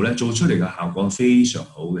我哋做出嚟嘅效果非常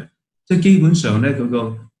好嘅。即係基本上咧，嗰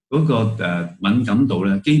個敏感度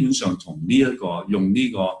咧，基本上同呢一個用呢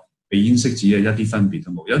個鼻咽拭子嘅一啲分別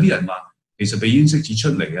都冇。有啲人話其實鼻咽拭子出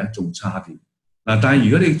嚟咧仲差啲。但係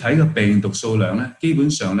如果你睇個病毒數量咧，基本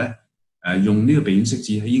上咧用呢個鼻咽拭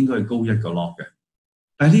子係應該係高1個 log 嘅。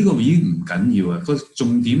但係呢個已經唔緊要啊！個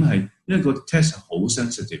重點係因為個 test 好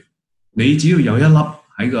sensitive， 你只要有一粒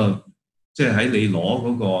喺個即係喺你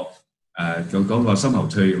攞嗰個深喉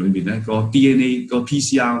唾液裏邊咧，個 DNA 個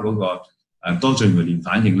PCR 嗰個多聚酶連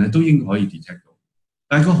反應咧，都應該可以 detect 到。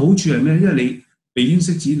但係個好處係咩？因為你鼻咽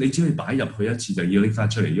拭子你只可以擺入去一次就要拎翻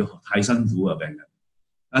出嚟，要太辛苦啊病人。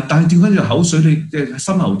但係調翻轉口水，你即係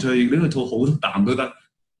深喉唾液，你去吐好多啖都得。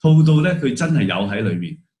吐到咧佢真係有喺裏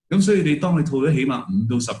面。咁所以當你吐咗起碼5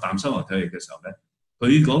到10啖生物體液嘅時候咧，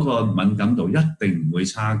佢嗰個敏感度一定唔會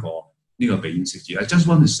差過呢個鼻咽拭子。I just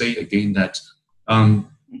want to say again that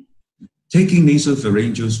taking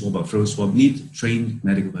nasopharyngeal swab or throat swab need trained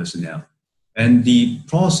medical personnel, and the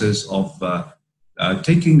process of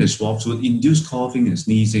taking the swabs would induce coughing and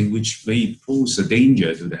sneezing, which may pose a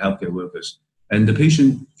danger to the healthcare workers. And the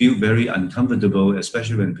patient feel very uncomfortable,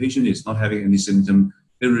 especially when the patient is not having any symptom.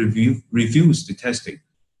 They refuse the testing.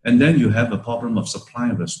 And then you have a problem of supply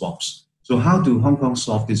of the swabs. So how do Hong Kong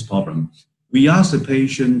solve this problem? We ask the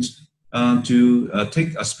patient to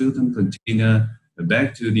take a sputum container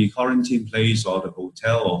back to the quarantine place or the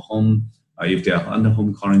hotel or home if they are under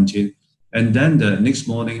home quarantine. And then the next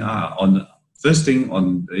morning, first thing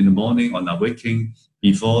in the morning on awakening,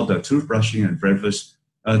 before the toothbrushing and breakfast,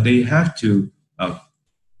 they have to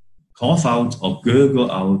cough out or gurgle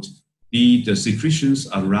out the secretions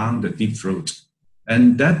around the deep throat.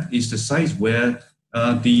 And that is the site where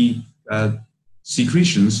the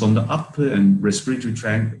secretions from the upper and respiratory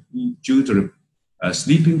tract, due to the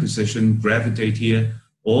sleeping position, gravitate here,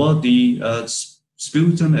 or the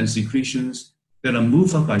sputum and secretions that are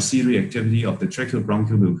moved up by ciliary activity of the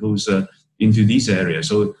tracheobronchial mucosa into these areas.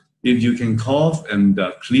 So if you can cough and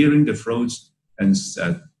clearing the throat and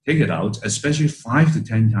take it out, especially 5 to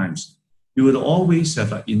 10 times, you would always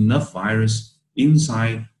have enough virus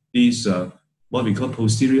inside these what we call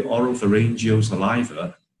posterior oropharyngeal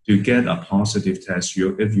saliva to get a positive test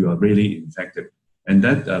if you are really infected. And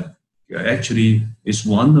that actually is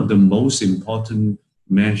one of the most important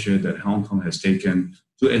measures that Hong Kong has taken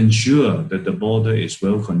to ensure that the border is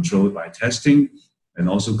well controlled by testing and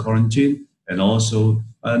also quarantine. And also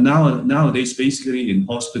nowadays, basically in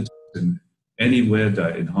hospitals and anywhere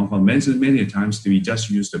in Hong Kong, many times we just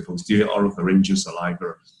use the posterior oropharyngeal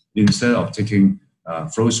saliva instead of taking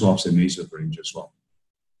throat swabs and nasopharyngeal swab.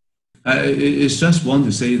 It's just want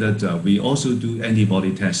to say that we also do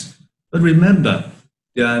antibody tests. But remember,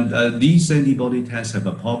 these antibody tests have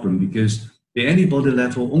a problem because the antibody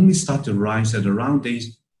level only start to rise at around day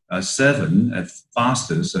 7 at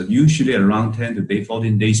fastest, usually around 10 to day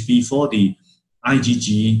 14 days before the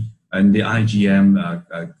IgG and the IgM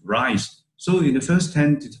rise. So in the first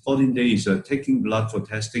 10 to 14 days, taking blood for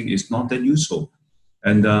testing is not that useful.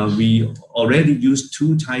 And we already use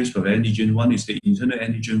 2 types of antigen. One is the internal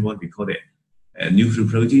antigen, what we call it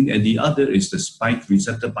nucleoprotein, and the other is the spike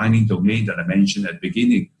receptor binding domain that I mentioned at the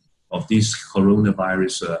beginning of this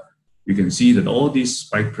coronavirus. You can see that all these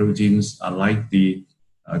spike proteins are like the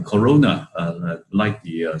corona, like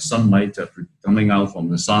the sunlight coming out from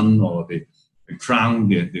the sun, or the crown,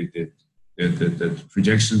 the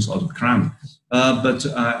projections of the crown. But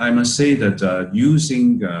I must say that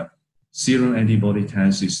using serum antibody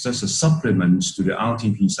test is just a supplement to the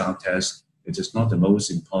RT-PCR test. It is not the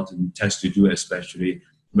most important test to do, especially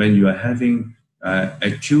when you are having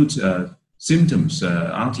acute symptoms.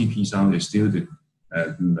 RT-PCR is still the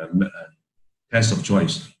test of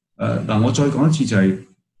choice. 嗱，我再講一次就係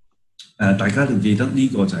大家都記得呢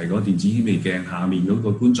個就係嗰電子顯微鏡下面嗰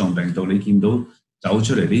個冠狀病毒，你見到走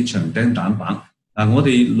出嚟啲長釘蛋白。我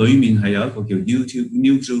哋裡面係有一個叫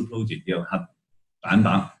neutral protein 叫核蛋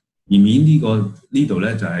白。而面呢度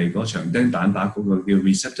咧就係嗰長釘蛋白嗰個叫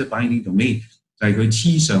receptor binding domain， 就係佢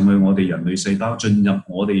黐上去我哋人類細胞，進入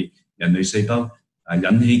我哋人類細胞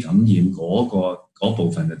引起感染嗰部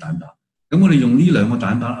分嘅蛋白。咁我哋用呢兩個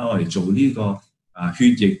蛋白嚟做呢個血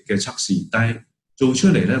液嘅測試，但係做出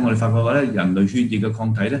嚟咧，我哋發覺話咧，人類血液嘅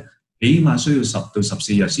抗體咧，起碼需要10到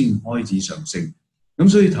14日先開始上升。咁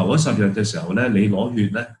所以頭嗰10日嘅時候咧，你攞血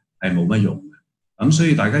咧係冇乜用嘅。咁所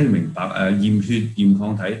以大家要明白驗血驗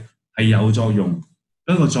抗體係有作用，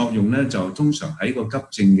不過作用咧就通常喺個急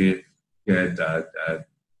症嘅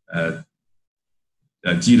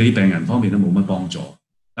治理病人方面都冇乜幫助。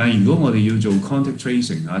但係如果我哋要做 contact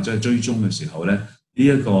tracing 即係追蹤嘅時候咧，呢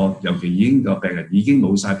一個尤其已經個病人已經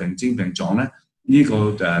冇晒病徵病狀咧，呢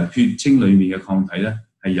個血清裡面嘅抗體咧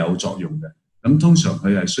係有作用嘅。咁通常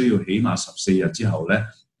佢係需要起碼14日之後咧，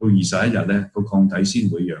到21日咧個抗體先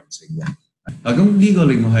會陽性嘅。咁呢個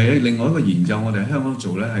另外一個研究，我哋喺香港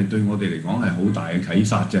做咧，係對我哋嚟講係好大嘅啟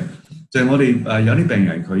發嘅。就係我哋有啲病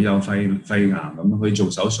人佢有肺癌咁去做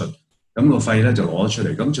手術，咁個肺咧就攞咗出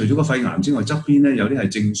嚟。咁除咗個肺癌之外，側邊咧有啲係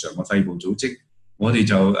正常嘅肺部組織，我哋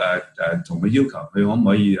就同佢要求佢可唔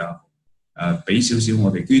可以俾少少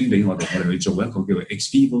我哋捐俾我哋去做一個叫做 ex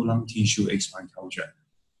vivo lung tissue explant culture，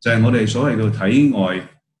 就係我哋所謂嘅體外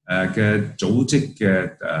嘅組織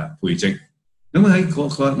嘅培植。咁喺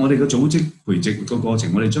我哋嘅組織培植個過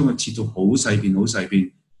程，我哋將佢切到好細片，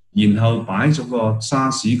然後擺咗個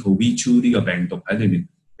SARS-CoV-2 呢個病毒喺裏面，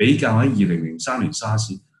比較喺2003年沙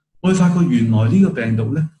士，我哋發覺原來呢個病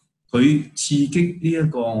毒咧，佢刺激呢一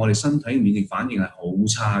個我哋身體免疫反應係好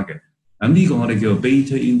差嘅。咁呢個我哋叫做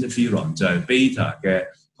beta interferon， 就係 beta 嘅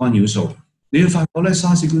干擾素。你要發覺咧，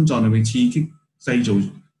沙士冠狀裏面刺激嗰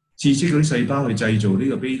啲細胞去製造呢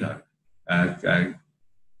個 beta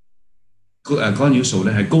干擾素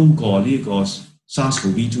咧，係高過呢個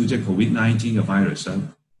SARS-CoV-2 即係 COVID-19 嘅 virus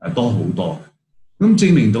多好多。咁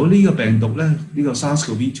證明到呢個病毒咧，呢個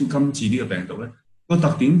SARS-CoV-2 今次呢個病毒咧，個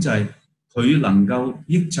特點就係佢能夠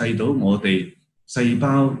抑制到我哋細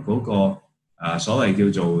胞嗰個所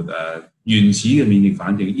謂叫做原始嘅免疫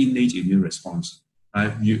反應 innate immune response，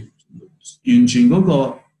 完全嗰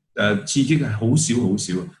個刺激係好少好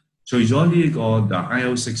少，除咗呢個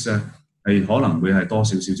IL-6咧係可能會係多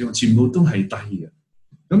少少之外，全部都係低嘅。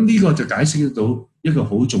咁呢個就解釋得到一個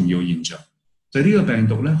好重要嘅現象，就係呢個病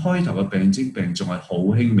毒咧開頭嘅病徵病狀係好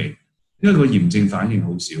輕微，因為個炎症反應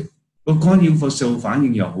好少，個干擾素反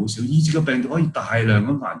應又好少，以致個病毒可以大量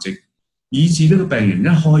咁繁殖，以致呢個病人一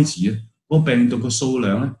開始咧個病毒嘅數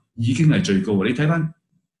量咧已經係最高嘅。你睇翻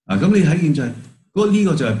咁你睇見就係呢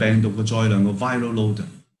個就係病毒嘅載量嘅 viral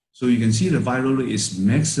load。So you can see the viral load is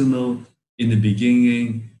maximal in the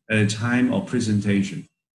beginning at the time of presentation.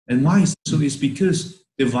 And why so? It's because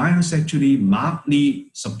the virus actually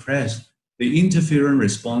markedly suppressed the interferon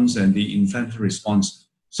response and the inflammatory response,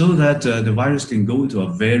 so that the virus can go to a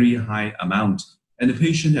very high amount, and the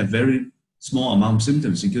patient have very small amount of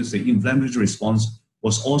symptoms because the inflammatory response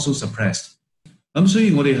was also suppressed. 咁所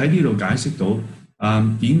以我哋喺呢度解釋到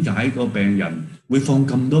點解個病人會放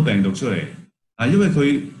咁多病毒出嚟因為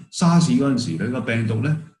佢沙士嗰陣時咧個病毒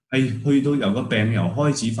咧係去到由個病由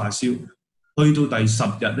開始發燒，去到第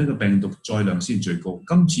10日呢個病毒載量先最高。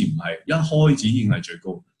今次唔係一開始已經係最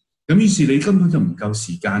高，咁於是你根本就唔夠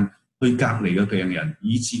時間去隔離個病人，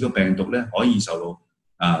以致個病毒咧可以受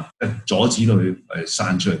到阻止到佢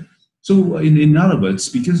散出去。So in other words,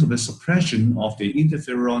 because of the suppression of the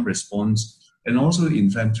interferon response and also the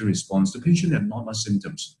inflammatory response, the patient had not much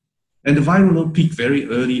symptoms. And the viral load peaked very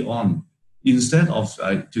early on, instead of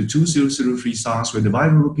to 2003 SARS, where the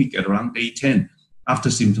viral load peaked at around day 10 after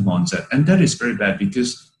symptom onset. And that is very bad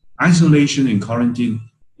because isolation and quarantine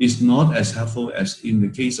is not as helpful as in the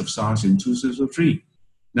case of SARS in 2003.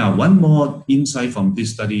 Now, one more insight from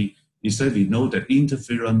this study is that we know that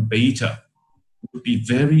interferon beta would be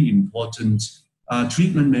very important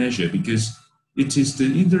treatment measure because it is the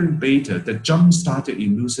interferon beta that jump-started the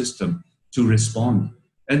immune system to respond.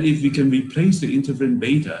 And if we can replace the interferon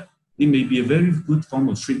beta, it may be a very good form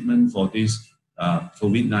of treatment for these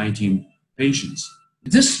COVID-19 patients.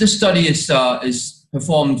 This study is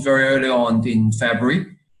performed very early on in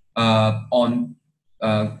February on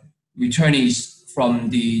returnees from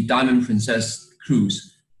the Diamond Princess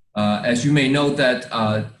cruise. As you may know that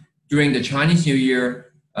during the Chinese New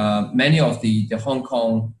Year, many of the Hong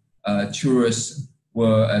Kong tourists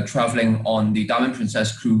were traveling on the Diamond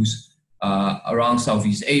Princess cruise around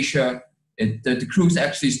Southeast Asia. The cruise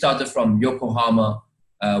actually started from Yokohama,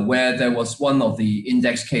 where there was one of the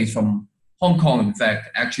index case from Hong Kong, in fact,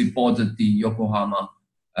 actually boarded the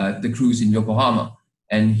cruise in Yokohama.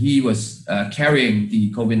 And he was carrying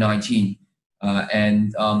the COVID-19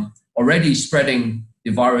 and already spreading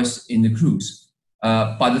the virus in the cruise.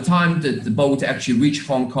 By the time that the boat actually reached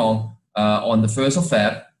Hong Kong on the 1st of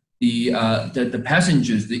Feb, the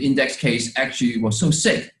passengers, the index case actually was so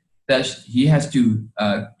sick that he has to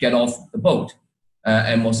get off the boat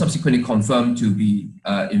and was subsequently confirmed to be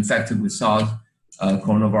infected with SARS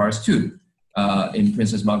coronavirus 2 in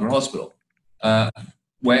Princess Margaret Hospital.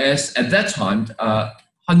 Whereas at that time,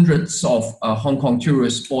 hundreds of Hong Kong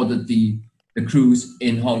tourists boarded the cruise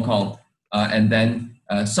in Hong Kong and then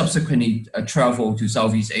subsequently traveled to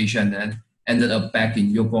Southeast Asia and then ended up back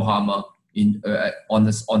in Yokohama on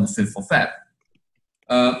the 5th of Feb.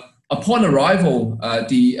 Upon arrival,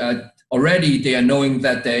 already they are knowing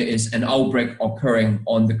that there is an outbreak occurring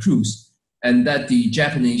on the cruise and that the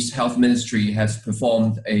Japanese Health Ministry has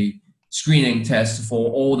performed a screening test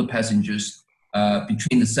for all the passengers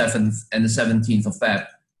between the 7th and the 17th of Feb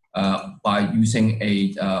by using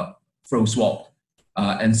a throat swab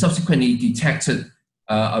and subsequently detected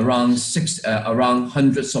around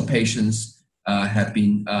hundreds of patients have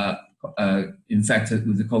been infected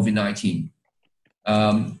with the COVID-19.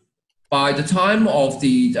 By the time of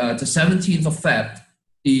the 17th of Feb,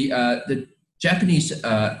 the Japanese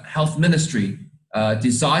Health Ministry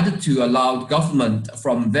decided to allow government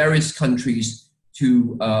from various countries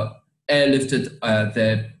to airlifted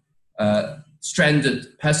their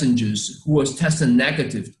stranded passengers who was tested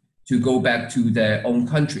negative to go back to their own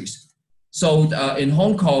countries. So in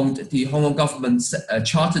Hong Kong, the Hong Kong government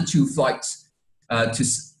chartered 2 flights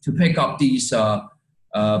to pick up these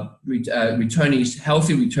returnees,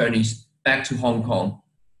 healthy returnees, back to Hong Kong.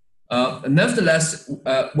 Nevertheless,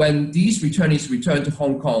 when these returnees returned to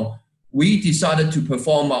Hong Kong, we decided to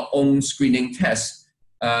perform our own screening tests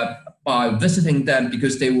by visiting them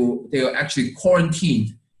because they were actually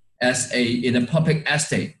quarantined in a public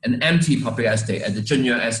estate, an empty public estate at the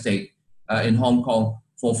Junyuan estate in Hong Kong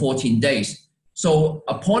for 14 days. So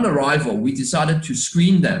upon arrival, we decided to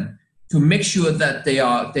screen them to make sure that they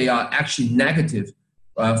are actually negative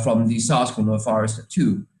from the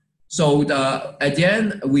SARS-CoV-2. So at the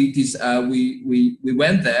end, we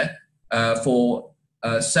went there for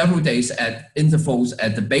several days at intervals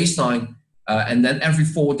at the baseline, and then every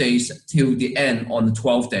 4 days till the end on the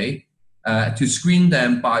 12th day to screen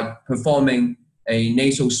them by performing a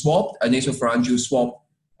nasal swab, a nasopharyngeal swab,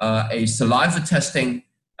 a saliva testing,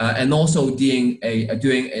 and also taking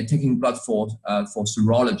blood for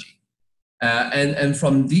serology. And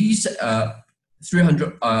from these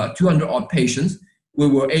 200 odd patients, we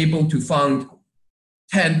were able to find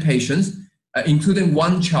 10 patients, including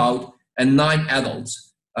 1 child and 9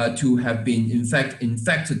 adults, to have been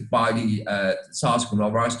infected by the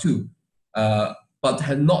SARS-CoV-2, but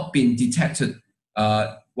had not been detected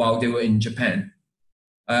while they were in Japan.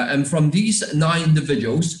 And from these 9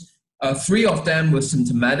 individuals, 3 of them were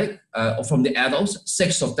symptomatic. From the adults,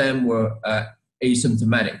 6 of them were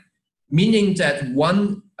asymptomatic, meaning that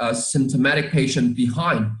 1 symptomatic patient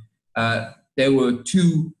behind, there were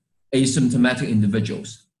 2 asymptomatic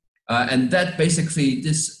individuals. And that basically,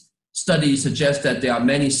 this study suggests that there are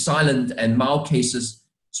many silent and mild cases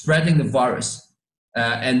spreading the virus,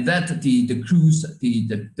 and that the cruise,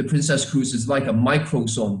 the Princess cruise is like a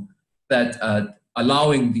microsome that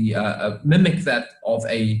allowing mimic that of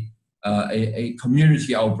a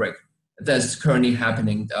community outbreak that's currently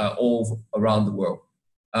happening all around the world.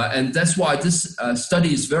 And that's why this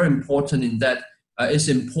study is very important in that it's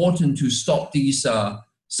important to stop these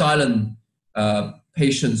silent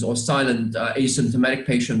patients or silent asymptomatic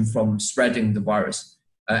patients from spreading the virus.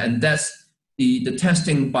 And that's the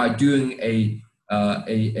testing by doing a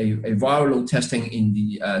viral load testing in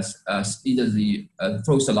the either the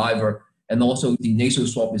throat saliva and also the nasal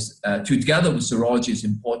swab is together with serology is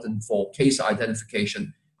important for case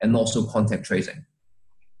identification and also contact tracing.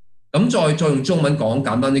 咁再用中文講，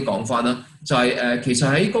簡單啲講翻啦，就係其實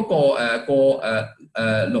喺嗰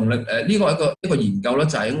農曆呢個一個研究咧，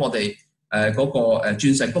就喺我哋嗰個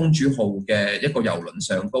鑽石公主號嘅一個郵輪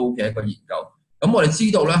上高嘅一個研究。咁我哋知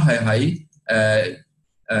道咧係喺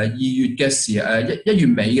2月嘅時1月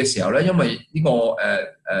尾嘅時候咧，因為呢個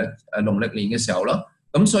農曆年嘅時候啦，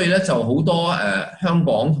咁所以咧就好多香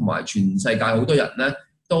港同埋全世界好多人咧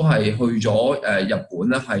都係去咗日本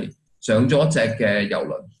咧係。上咗隻嘅郵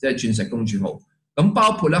輪，即係鑽石公主號。咁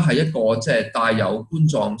包括咧係一個即係帶有冠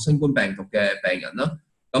狀新冠病毒嘅病人啦。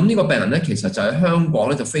咁呢個病人咧其實就喺香港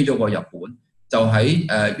咧就飛咗過日本，就喺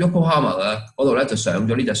Yokohama啊嗰度咧就上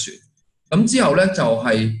咗呢隻船。咁之後咧就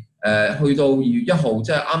係去到2月1號，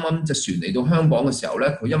即係啱啱隻船嚟到香港嘅時候咧，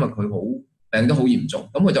佢因為佢病得好嚴重，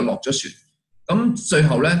咁佢就落咗船。咁最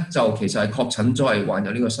後咧就其實係確診咗係患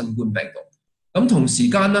有呢個新冠病毒。咁同時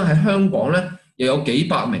間咧喺香港咧。又有幾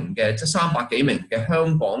百名嘅，即係300幾名嘅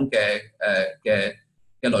香港嘅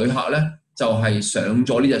旅客咧，就係上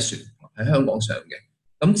咗呢隻船喺香港上嘅。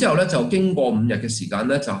咁之後咧就經過5日嘅時間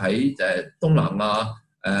咧，就喺東南亞、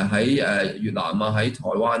喺越南啊、喺台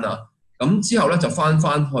灣啊。咁之後咧就翻去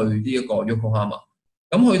呢一個 Yokohama。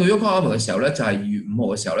咁去到 Yokohama 嘅時候咧，就係2月5號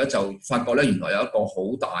嘅時候咧，就發覺咧原來有一個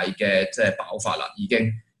好大嘅即係爆發啦，已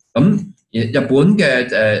經。咁日本嘅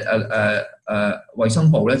衛生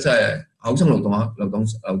部咧，即係厚生勞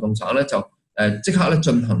動省咧就即刻咧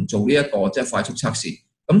進行做呢一個即係快速測試，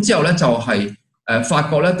咁之後咧就係發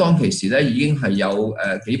覺咧當其時咧已經係有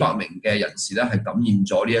幾百名嘅人士咧係感染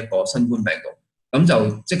咗呢一個新冠病毒，咁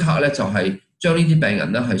就即刻咧就係將呢啲病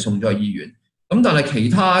人咧係送咗去醫院，咁但係其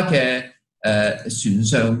他嘅船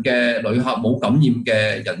上嘅旅客冇感染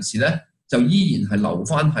嘅人士咧就依然係留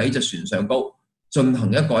翻喺隻船上高進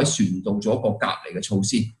行一個喺船度做一個隔離嘅措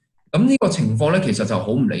施。咁呢個情況咧，其實就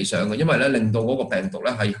好唔理想嘅，因為咧令到嗰個病毒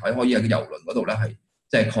咧係可以喺個郵輪嗰度咧係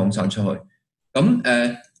即係擴散出去。咁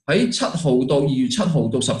喺7號到2月7號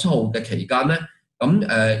到17號嘅期間咧，咁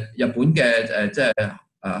日本嘅即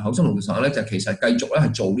係厚生勞動省咧就其實繼續咧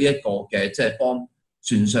係做呢一個嘅即係幫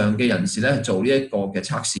船上嘅人士咧做呢一個嘅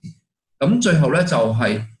測試。咁最後咧就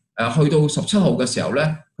係去到17號嘅時候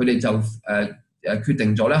咧，佢哋就決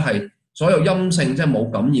定咗咧係所有陰性即係冇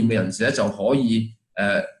感染嘅人士咧就可以。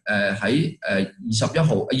喺20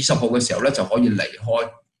號嘅時候咧就可以離開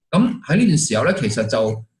咁喺呢段時候咧，其實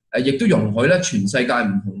就亦都容許咧全世界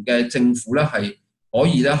唔同嘅政府咧係可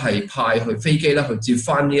以咧係派去飛機咧去接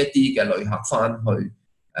翻呢一啲嘅旅客翻去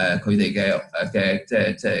佢哋嘅即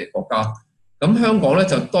係國家。咁香港咧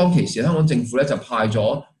就當其時香港政府咧就派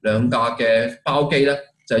咗2架嘅包機咧，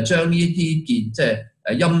就係將呢一啲即係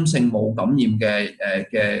陰性冇感染嘅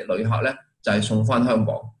旅客咧，就係送翻香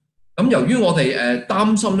港。咁由於我哋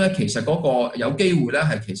擔心咧，其實嗰個有機會咧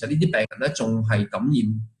係其實呢啲病人咧仲係感染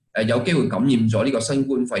有機會感染咗呢個新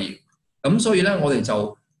冠肺炎。咁所以咧我哋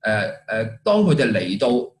就當佢哋嚟到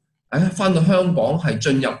翻到香港係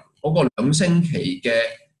進入嗰個2星期嘅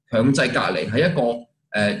強制隔離，係一個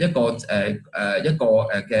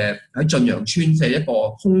嘅喺駿洋邨，即係一個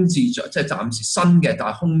空置著，即係暫時新嘅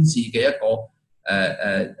但係空置嘅一個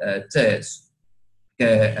即係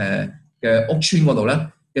嘅屋邨嗰度咧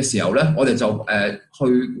嘅時候咧，我哋就去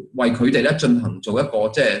為佢哋咧進行做一個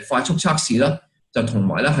即係快速測試啦，就同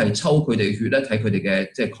埋咧係抽佢哋血咧睇佢哋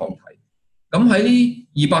嘅即係抗體。咁喺呢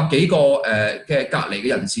200幾個嘅隔離嘅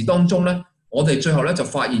人士當中咧，我哋最後咧就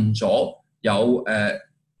發現咗有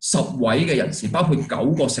10位嘅人士，包括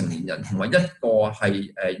9個成年人同埋1個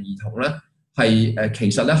係兒童咧，係其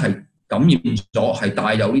實咧係感染咗，係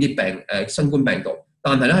帶有呢啲新冠病毒，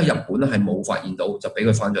但係咧喺日本咧係冇發現到，就俾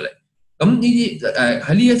佢翻咗嚟。咁呢啲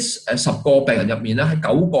喺呢10個病人入面咧，喺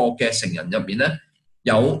9個嘅成人入面咧，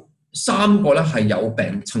有3個咧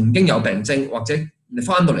係曾經有病徵，或者你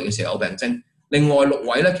翻到嚟嘅時候有病徵。另外6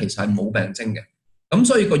位咧其實係冇病徵嘅。咁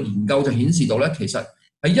所以個研究就顯示到咧，其實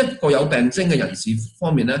喺1個有病徵嘅人士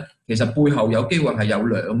方面咧，其實背後有機會係有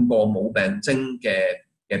2個冇病徵嘅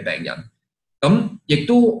病人。咁亦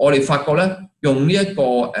都我哋發覺咧，用呢一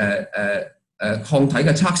個抗體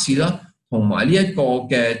嘅測試啦，同埋呢一個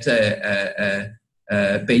嘅即係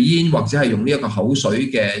鼻咽或者係用呢一個口水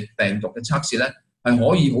嘅病毒嘅測試咧，係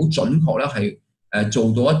可以好準確咧係做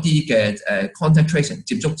到一啲嘅contact tracing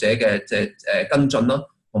接觸者嘅即係跟進啦，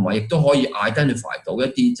同埋亦都可以 identify 到一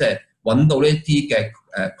啲即係揾到呢一啲嘅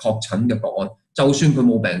確診嘅個案，就算佢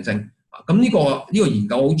冇病徵。咁呢個研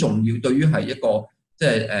究好重要，對於係一個即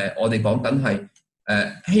係我哋講緊係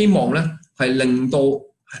希望咧係令到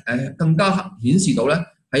更加顯示到咧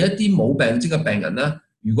係一啲冇病徵嘅病人咧，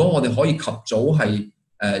如果我哋可以及早係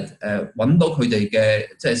揾到佢哋嘅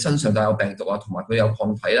即係身上帶有病毒啊，同埋佢有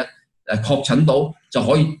抗體咧確診到，就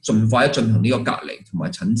可以盡快進行呢個隔離同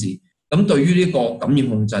埋診治。咁對於呢個感染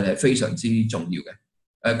控制係非常之重要嘅。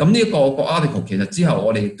咁呢一個 article 其實之後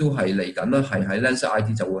我哋亦都係嚟緊啦，係喺 Lancet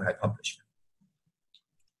IT 就會係 publish。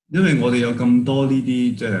因為我哋有咁多呢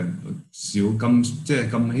啲即係即係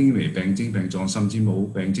咁輕微病徵病狀，甚至冇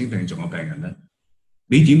病徵病狀嘅病人咧，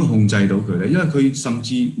你點控制到佢咧？因為佢甚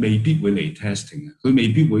至未必會嚟 testing 嘅，佢未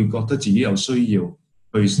必會覺得自己有需要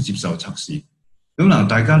去接受測試。咁嗱，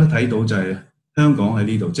大家都睇到就係香港喺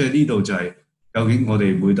呢度，即係呢度就係究竟我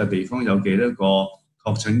哋每笪地方有幾多個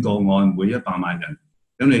確診個案，每100萬人。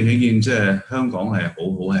咁你睇見即係香港係好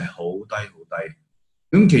低好低。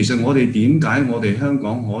咁其實我哋點解我哋香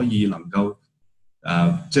港可以能夠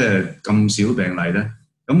即係咁少病例咧？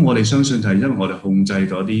咁我哋相信就係因為我哋控制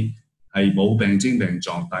咗啲係冇病徵病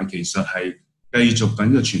狀，但其實係繼續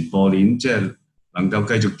緊個傳播鏈，即係能夠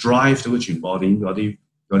繼續 drive 到個傳播鏈嗰啲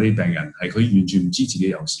病人，係佢完全唔知自己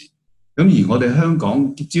有事。咁而我哋香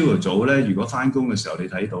港朝頭早咧，如果翻工嘅時候，你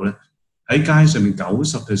睇到咧喺街上面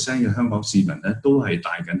90% 嘅香港市民咧都係戴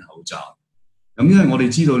緊口罩。咁因為我哋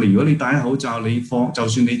知道，如果你戴口罩，就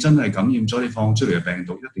算你真係感染咗，你放出嚟嘅病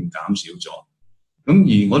毒一定減少咗。咁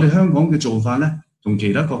而我哋香港嘅做法咧，同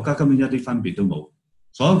其他國家根本一啲分別都冇。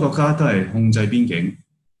所有國家都係控制邊境，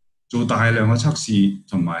做大量嘅測試，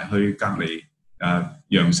同埋去隔離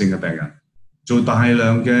陽性嘅病人，做大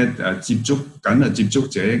量嘅接觸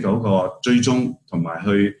者嗰個追蹤，同埋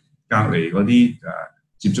去隔離嗰啲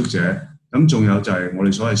接觸者。咁仲有就係我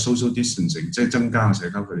哋所謂 social distancing， 即係增加社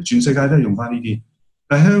交距離。全世界都係用翻呢啲，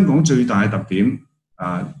但係香港最大嘅特點，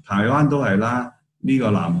台灣都係啦，呢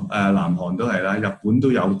個南韓都係啦，日本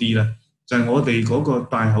都有啲咧，就係我哋嗰個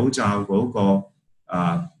戴口罩嗰個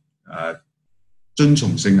遵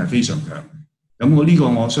從性係非常強。咁呢個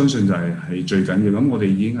我相信就係最緊要。咁我哋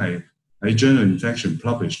已經係喺 Journal Infection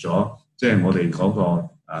publish 咗，即係我哋嗰個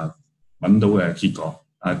揾到嘅結果。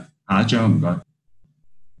下一張唔該。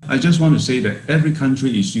I just want to say that every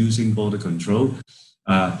country is using border control,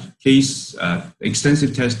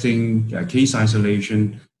 extensive testing, case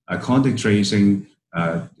isolation, contact tracing,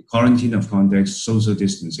 quarantine of contacts, social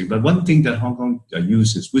distancing. But one thing that Hong Kong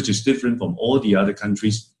uses, which is different from all the other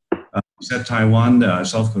countries, except Taiwan,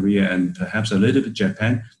 South Korea, and perhaps a little bit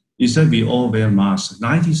Japan, is that we all wear masks,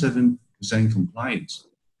 97% compliance.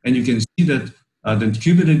 And you can see that The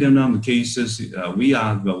cumulative number of cases, we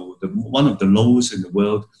are one of the lowest in the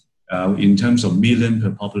world in terms of million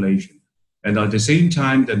per population. And at the same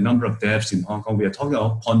time, the number of deaths in Hong Kong, we are talking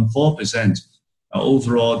about 0.4%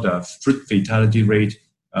 overall the crude fatality rate.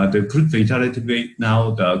 The crude fatality rate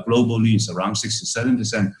now globally is around 6 to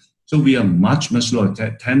 7%. So we are much lower,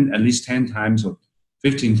 at least 10 times or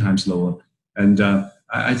 15 times lower. And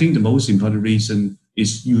I think the most important reason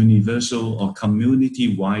is universal or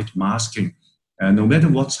community-wide masking. No matter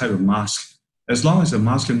what type of mask, as long as the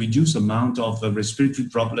mask can reduce the amount of respiratory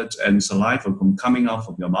droplets and saliva from coming out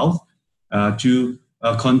from your mouth to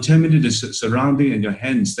contaminate the surrounding and your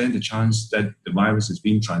hands, then the chance that the virus is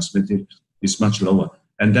being transmitted is much lower.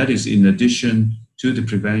 And that is in addition to the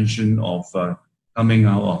prevention of coming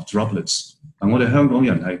out of droplets. 我哋香港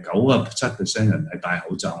人係97%人係戴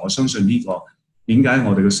口罩，我相信呢個點解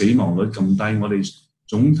我哋嘅死亡率咁低？我哋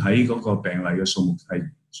總體嗰個病例嘅數目係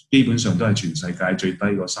基本上都係全世界最低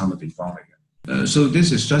嗰3個地方嚟嘅。So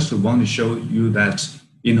this is just to want to show you that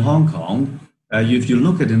in Hong Kong, if you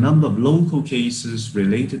look at the number of local cases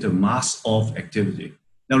related to mask-off activity.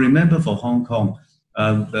 Now remember for Hong Kong,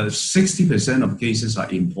 60% of cases are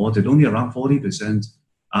imported, only around 40%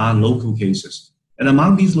 are local cases. And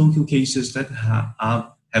among these local cases that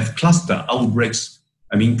have cluster outbreaks,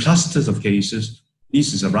 I mean clusters of cases,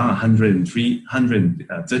 this is around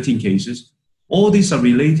 113 cases. All these are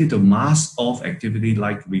related to mask-off activity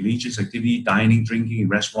like religious activity, dining, drinking in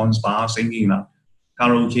restaurants, bars, singing,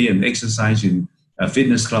 karaoke, and exercise in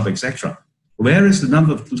fitness club, etc. Whereas the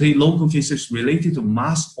number of local cases related to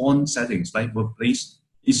mask-on settings like workplace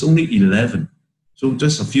is only 11. So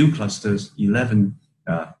just a few clusters, 11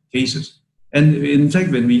 cases. And in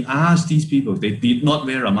fact, when we asked these people, they did not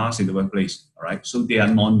wear a mask in the workplace, all right? So they are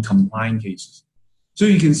non-compliant cases. So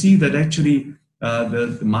you can see that actually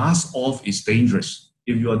the mask off is dangerous.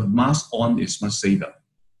 If your mask on, it's much safer.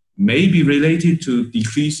 Maybe related to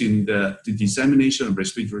decrease in the dissemination of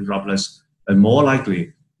respiratory droplets, and more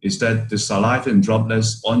likely is that the saliva and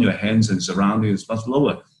droplets on your hands and surroundings is much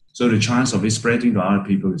lower. So the chance of it spreading to other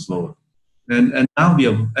people is lower. And now we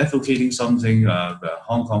are advocating something that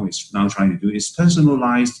Hong Kong is now trying to do, is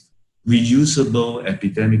personalized, reusable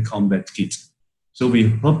epidemic combat kits. So we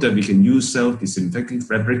hope that we can use self-disinfecting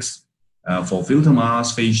fabrics for filter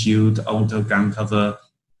mask, face shield, outer gown cover,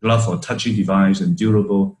 glove or touching device, and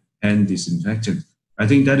durable hand disinfectant. I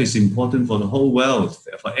think that is important for the whole world,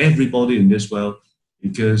 for everybody in this world,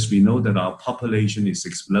 because we know that our population is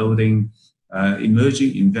exploding.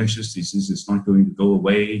 Emerging infectious disease is not going to go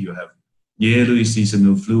away. You have yearly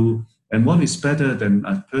seasonal flu. And what is better than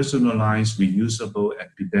a personalized, reusable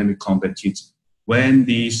epidemic combat kit when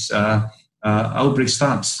these outbreak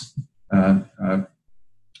starts?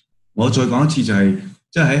 我再講一次就係，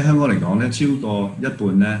即係喺香港嚟講咧，超過一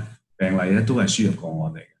半咧病例咧都係輸入個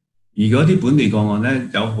案嚟嘅。而嗰啲本地個案咧，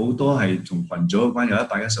有好多係同群組有關，有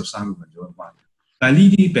113個群組有關。但係呢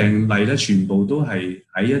啲病例咧，全部都係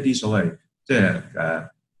喺一啲所謂即係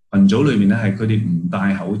群組裏面咧，係佢哋唔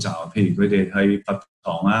戴口罩，譬如佢哋去佛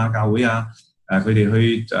堂啊、教會啊，佢哋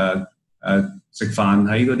去食飯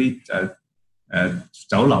喺嗰啲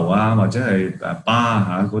酒樓啊，或者係巴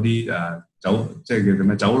嚇嗰啲即係叫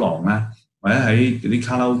咩酒廊啊，或者喺嗰啲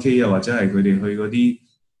卡拉 OK 啊，或者係佢哋去嗰啲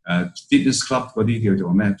fitness club 嗰啲叫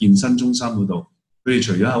做咩健身中心嗰度，佢哋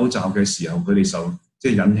除咗口罩嘅時候，佢哋受即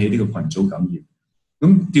係引起呢個群組感染。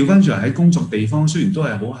咁調翻轉喺工作地方，雖然都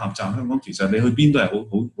係好狹窄，香港其實你去邊都係好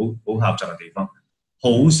狹窄嘅地方，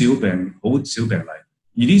好少病例。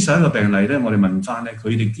而呢11個病例咧，我哋問翻咧，佢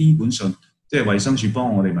哋基本上即係衛生署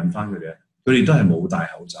幫我哋問翻佢哋，佢哋都係冇戴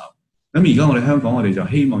口罩。咁而家我哋香港，我哋就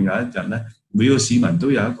希望有一日咧，每個市民都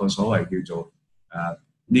有一個所謂叫做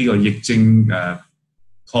呢個疫症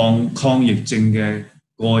抗疫症嘅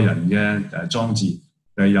個人嘅裝置。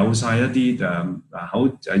有晒一啲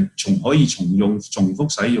可以重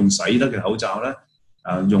複使用洗得嘅口罩咧，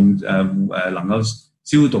用能夠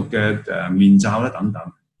消毒嘅面罩咧等等。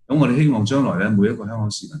咁我哋希望將來咧，每一個香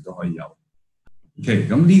港市民都可以有。OK，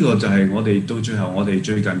 咁呢個就係我哋到最後，我哋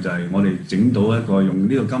最近就係我哋整到一個用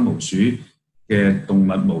呢個金毛鼠嘅動物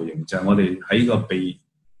模型，就係我哋喺個鼻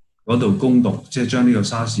嗰度攻毒，即係將呢個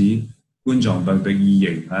沙士冠狀病毒異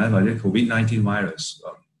型或者 COVID-19 virus。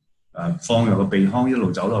放入個鼻腔一路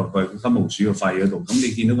走落去金毛鼠個肺嗰度，咁你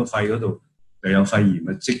見到個肺嗰度就有肺炎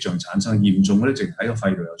嘅跡象產生，嚴重嗰啲淨喺個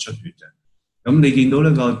肺度有出血嘅。咁你見到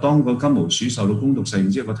呢當個金毛鼠受到攻毒實驗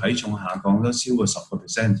之後，個體重下降咗超過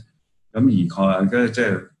10%，咁而即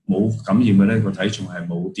係冇感染嘅咧，個體重係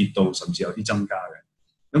冇跌到，甚至有啲增加嘅。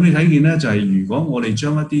咁你睇見咧就係如果我哋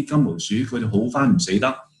將一啲金毛鼠佢哋好翻唔死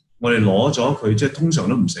得，我哋攞咗佢即係通常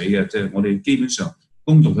都唔死嘅，即係我哋基本上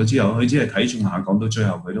攻毒咗之後，佢只係體重下降，到最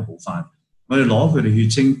後佢都好翻。我哋攞佢哋血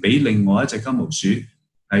清俾另外一隻金毛鼠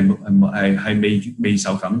係未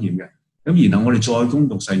受感染嘅，咁然後我哋再攻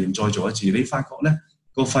毒實驗再做一次，你發覺咧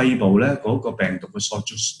個肺部咧嗰個病毒嘅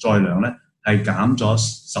載量咧係減咗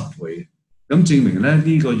10倍嘅，咁證明咧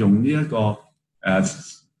呢個用呢一個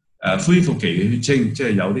恢復期嘅血清，即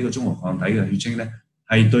係有呢個中和抗體嘅血清咧，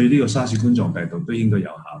係對呢個沙士冠狀病毒都應該有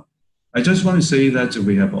效。I just want to say that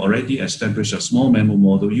we have already established a small mammal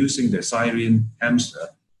model using the Syrian hamster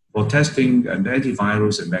for testing an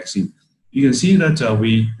antivirals and vaccine. You can see that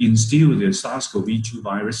we instill the SARS-CoV-2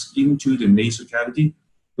 virus into the nasal cavity,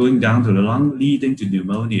 going down to the lung, leading to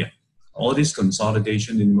pneumonia. All this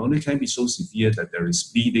consolidation in pneumonia can be so severe that there is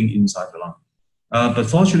bleeding inside the lung. But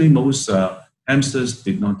fortunately, most hamsters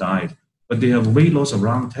did not die, but they have weight loss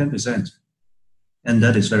around 10%, and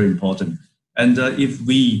that is very important. And if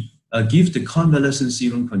we give the convalescent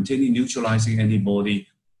serum containing neutralizing antibody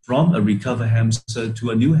from a recovered hamster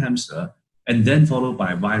to a new hamster, and then followed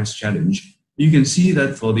by a virus challenge, you can see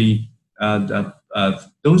that for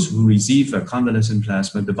those who receive a convalescent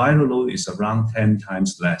plasma, the viral load is around 10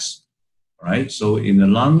 times less. All right? So in the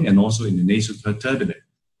lung and also in the nasal turbinate,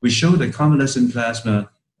 we show that convalescent plasma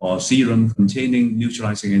or serum containing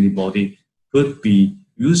neutralizing antibody could be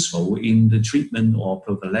useful in the treatment or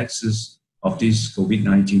prophylaxis of this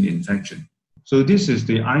COVID-19 infection. So this is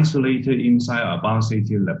the isolated inside our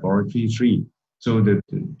biosafety laboratory 3. So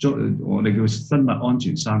我哋叫生物安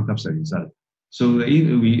全3級實驗室。So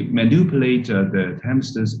we manipulate the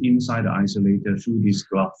hamsters inside the isolator through these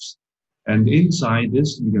gloves. And inside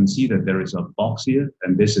this, you can see that there is a box here,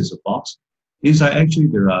 and this is a box. Inside, actually,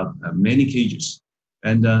 there are many cages.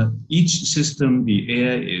 And each system, the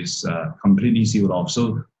air is completely sealed off.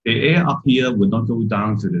 So the air up here would not go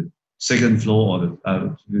down to the second floor,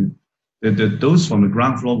 or those from the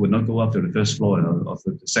ground floor would not go up to the first floor of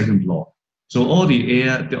the second floor. So all the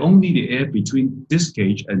air, only the air between this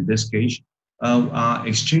cage and this cage are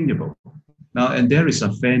exchangeable. Now, and there is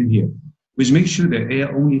a fan here, which makes sure the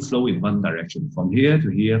air only flow in one direction, from here to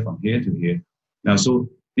here, from here to here. Now, so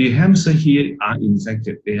the hamster here are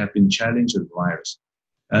infected. They have been challenged with virus.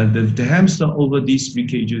 The hamster over these 3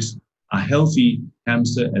 cages are healthy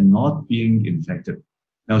hamster and not being infected.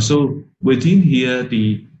 Now, so within here,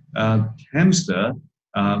 the hamster,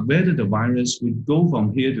 whether the virus would go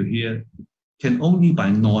from here to here, can only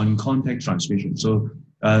by non-contact transmission. So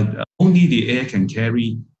only the air can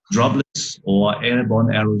carry droplets or airborne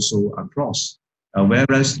aerosol across,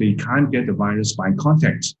 whereas they can't get the virus by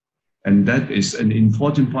contact. And that is an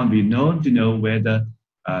important point. We need to know whether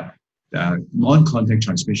non-contact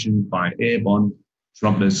transmission by airborne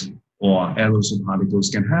droplets or aerosol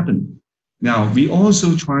particles can happen. Now, we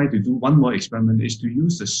also try to do one more experiment, is to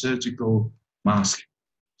use the surgical mask.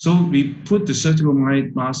 So we put the surgical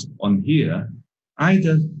mask on here,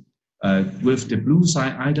 either with the blue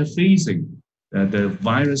side, either facing the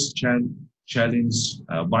virus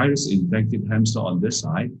virus-infected hamster on this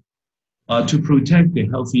side, to protect the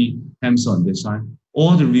healthy hamster on this side,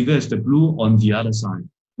 or the reverse, the blue on the other side,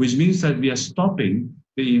 which means that we are stopping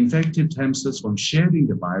the infected hamsters from shedding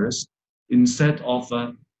the virus instead of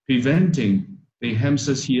preventing the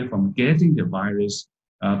hamsters here from getting the virus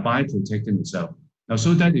by protecting itself. Now,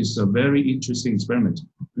 so that is a very interesting experiment.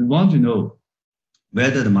 We want to know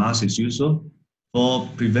whether the mask is useful for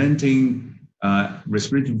preventing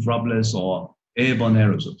respiratory droplets or airborne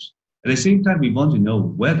aerosols. At the same time, we want to know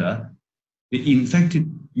whether the infected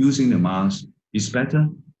using the mask is better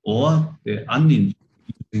or the uninfected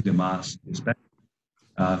using the mask is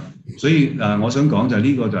better. 所以我想講就係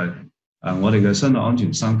呢個就係我哋嘅生物安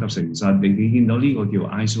全3級實驗室，你見到呢個叫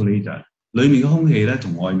isolator， 裡面嘅空氣咧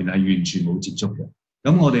同外面係完全冇接觸嘅。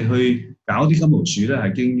咁我哋去搞啲金毛鼠咧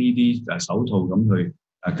係經呢啲手套咁去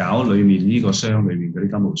搞裡面呢個箱裏面嗰啲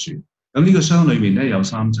金毛鼠。咁呢個箱裏面咧有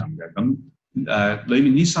3層嘅，咁裡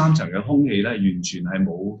面呢3層嘅空氣咧完全係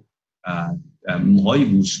冇唔可以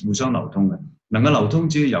互相流通嘅，能夠流通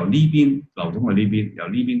只係由呢邊流通去呢邊，由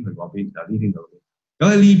呢邊去嗰邊，由呢邊到嗰邊。咁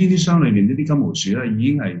喺呢邊啲箱裏面呢啲金毛鼠咧已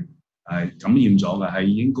經係感染咗嘅，係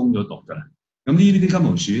已經攻咗毒㗎啦。咁呢啲金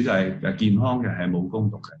毛鼠就係健康嘅，係冇攻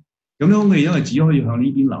毒嘅。咁啲空氣因為只可以向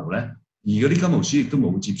呢邊流咧，而嗰啲金毛鼠亦都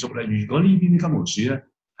冇接觸咧。如果呢邊啲金毛鼠咧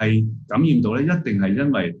係感染到咧，一定係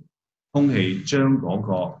因為空氣將嗰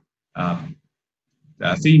個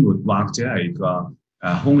飛沫或者係個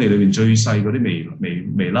空氣裏面最細嗰啲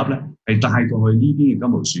微粒咧，係帶過去呢邊嘅金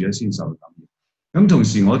毛鼠咧先受感染。咁同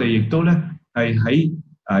時我哋亦都咧係喺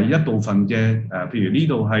一部分嘅譬如呢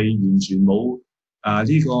度係完全冇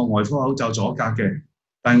呢個外科口罩阻隔嘅，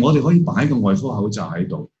但係我哋可以擺個外科口罩喺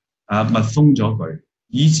度密封咗佢，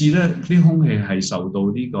以致咧啲空氣係受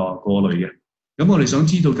到呢個過濾嘅。咁我哋想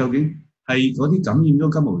知道究竟係嗰啲感染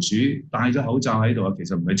咗金毛鼠戴咗口罩喺度啊，其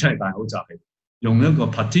實唔係真係戴口罩，係用一個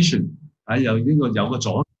partition 有個阻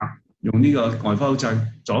隔，用呢個外科口罩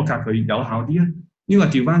阻隔佢有效啲啊。呢個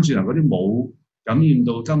調翻轉嚟嗰啲冇感染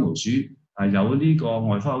到金毛鼠有呢個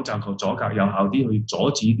外科口罩個阻隔有效啲去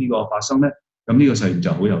阻止呢個發生咧，咁呢個實驗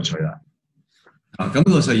就好有趣啦。咁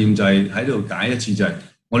個實驗就係喺度解一次，就係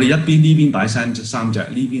我哋一邊呢邊擺三隻，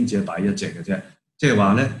呢邊只係擺一隻嘅啫。即係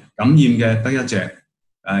話咧，感染嘅得一隻，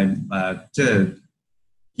即係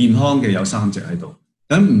健康嘅有3隻喺度。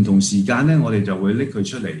咁唔同時間咧，我哋就會拎佢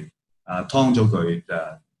出嚟，劏咗佢，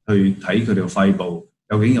去睇佢哋個肺部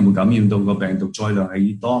究竟有冇感染到個病毒載量係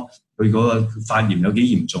幾多，佢嗰個發炎有幾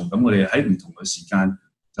嚴重。咁我哋喺唔同嘅時間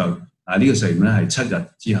就呢個實驗咧係7日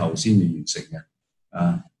之後先至完成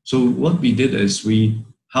嘅。So what we did is we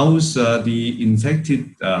housed the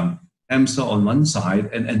infected hamster on one side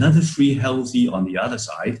and another 3 healthy on the other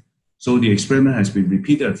side. So the experiment has been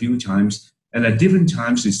repeated a few times, and at different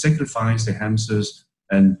times we sacrifice the hamsters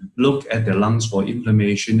and look at their lungs for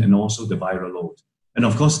inflammation and also the viral load. And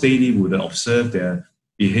of course, daily we would observe their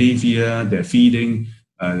behavior, their feeding,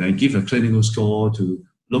 and give a clinical score to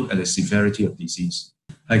look at the severity of disease.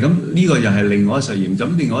 係咁，呢個又係另外一個實驗。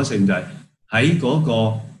咁另外一個實驗就係喺嗰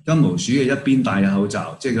個金毛鼠嘅一邊戴口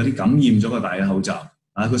罩，即係嗰啲感染咗個戴口罩。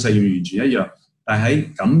個實驗完全一樣，但係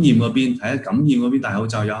喺感染嗰邊，睇下感染嗰邊戴口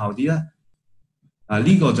罩有效啲啦。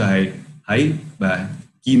呢個就係喺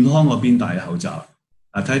健康嗰邊戴口罩。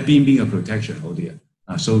睇下邊嘅 protection 好啲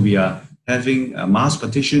啊。So we are having a mask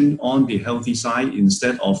partition on the healthy side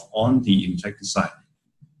instead of on the infected side.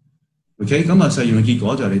 OK， 咁實驗嘅結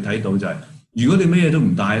果就係你睇到就係，如果你乜嘢都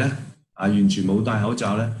唔戴咧，完全冇戴口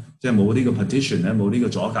罩咧，即係冇呢個 partition 咧，冇呢個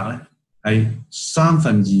阻隔咧，係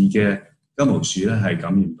2/3嘅金毛鼠咧係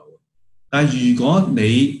感染到。但係如果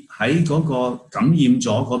你喺嗰個感染咗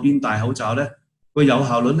嗰邊戴口罩咧，個有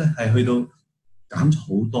效率咧係去到減咗好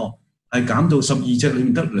多，係減到12隻裏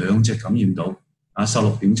面得2隻感染到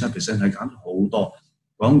，16.7% 係減咗好多，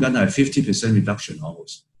講緊係50% reduction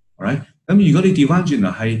almost。Alright， 咁如果你調翻轉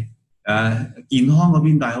嚟係健康嗰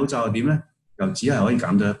邊戴口罩係點咧？就只係可以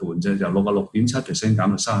減到一半啫，由66.7% 減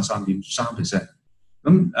到33.3%。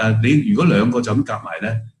咁你如果兩個就咁夾埋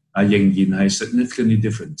咧，仍然係 significantly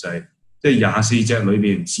different， 就係即係24隻裏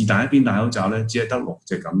邊是但一邊戴口罩咧，只係得6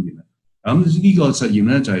隻感染啦。咁呢個實驗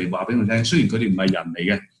咧就係話俾我聽，雖然佢哋唔係人嚟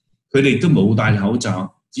嘅，佢哋都冇戴口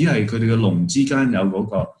罩，只係佢哋嘅籠之間有嗰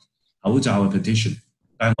個口罩嘅 partition，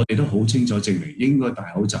 但係我哋都好清楚證明應該戴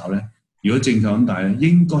口罩咧，如果正確咁戴咧，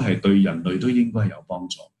應該係對人類都應該係有幫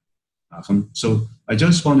助。So I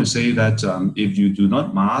just want to say that if you do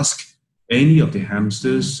not mask any of the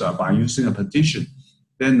hamsters by using a partition,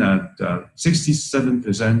 then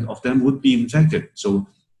 67% of them would be infected, so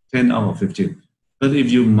 10 out of 15. But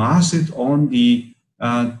if you mask it on the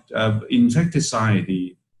infected side,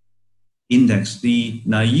 the index, the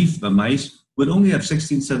naive mice would only have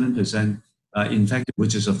 67% infected,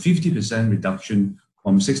 which is a 50% reduction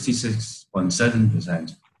from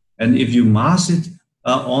 66.7%. And if you mask it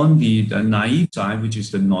on the naive side, which is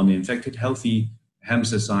the non-infected healthy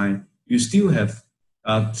hamster side, you still have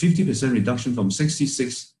 50% reduction from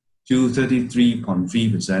 66 to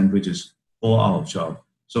 33.3%, which is 4 out of 12.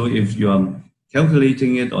 So if you are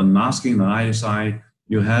calculating it on masking on either side,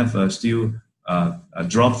 you have still a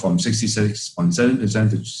drop from 66.7%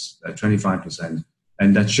 to 25%.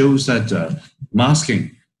 And that shows that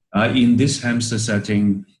masking in this hamster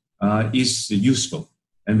setting is useful.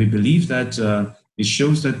 And we believe that it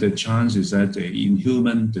shows that the chance is that in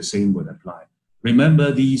human, the same would apply.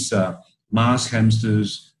 Remember, these masked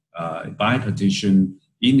hamsters by partition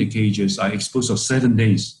in the cages are exposed for 7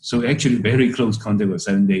 days. So actually very close contact for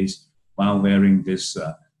 7 days while wearing this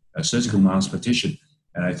surgical mask partition.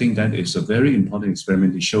 And I think that is a very important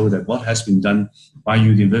experiment to show that what has been done by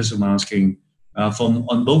universal masking from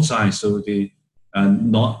on both sides, so the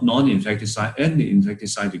non-infected side and the infected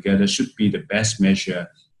side together, should be the best measure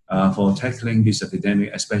for tackling this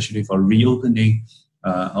epidemic, especially for reopening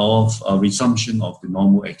of resumption of the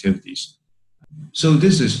normal activities. So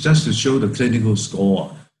this is just to show the clinical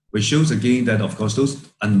score, which shows again that, of course, those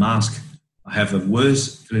unmasked have a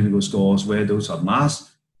worse clinical scores, where those are masked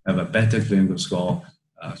have a better clinical score.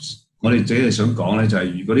 我哋只係想講咧，就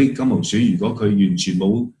係如果啲金毛鼠如果佢完全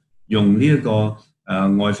冇用呢一個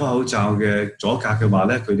外科口罩嘅阻隔嘅話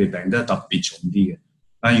咧，佢哋病得特別重啲嘅。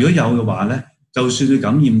但係如果有嘅話咧，就算佢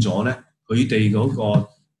感染咗咧，佢哋嗰個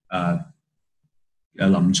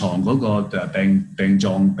臨床嗰個病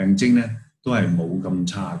狀病徵咧，都係冇咁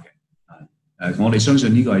差嘅。我哋相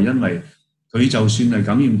信呢個係因為佢就算係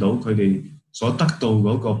感染到，佢哋所得到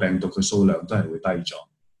嗰個病毒嘅數量都係會低咗。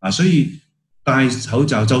所以戴口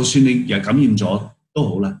罩，就算你又感染咗都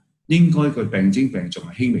好啦，應該個病徵病仲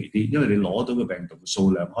係輕微啲，因為你攞到嘅病毒嘅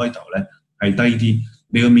數量開頭咧係低啲，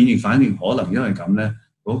你個免疫反應可能因為咁咧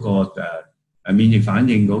嗰個免疫反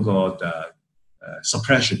應嗰個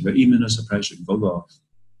suppression 嘅 immunosuppression 嗰個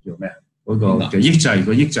叫咩啊？嗰個嘅抑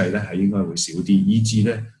制咧係應該會少啲，以致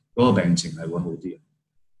咧嗰個病情係會好啲。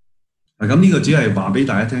咁呢個只係話俾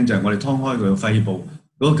大家聽，就係我哋劏開佢個肺部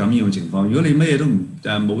嗰個感染嘅情況。如果你乜嘢都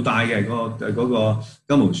冇帶嘅，嗰個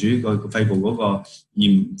金毛鼠個肺部嗰個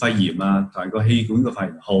肺炎啊，同埋個氣管個肺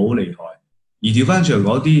炎好厲害。而調翻轉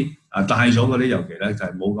嗰啲帶咗嗰啲，尤其咧就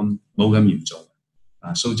係冇咁嚴重。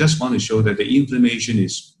So just want to show that the inflammation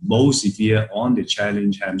is most severe on the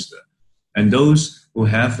challenge hamster, and those who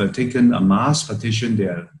have taken a mask partition, they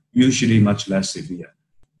are usually much less severe.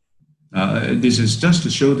 This is just to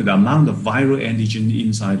show the amount of viral antigen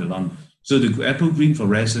inside the lung. So the apple green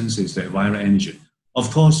fluorescence is the viral antigen. Of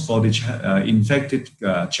course, for the infected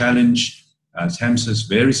challenge hamsters,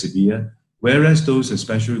 very severe, whereas those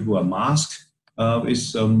especially who are masked,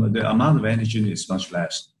 the amount of antigen is much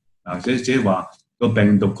less. 即係話個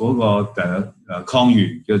病毒嗰個抗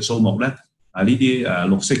原嘅數目咧，呢啲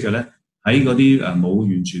綠色嘅咧，喺嗰啲冇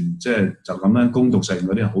完全即係就咁樣攻毒性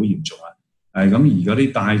嗰啲好嚴重啊！咁而嗰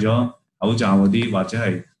啲戴咗口罩嗰啲或者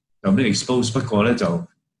係有啲 expose， 不過咧就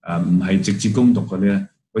唔係直接攻毒嗰啲咧，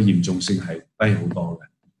個嚴重性係低好多嘅。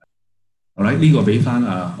好啦，呢個俾翻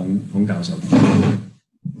孔教授。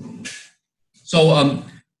So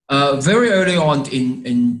very early on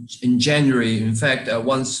in January, in fact,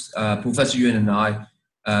 once Professor Yuen and I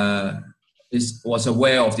was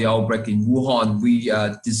aware of the outbreak in Wuhan, we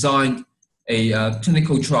designed a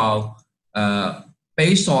clinical trial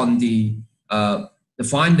based on the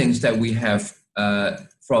findings that we have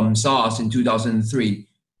from SARS in 2003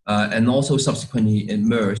 and also subsequently in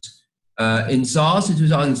MERS. In SARS in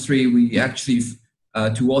 2003, we actually,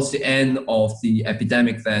 towards the end of the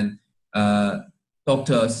epidemic then,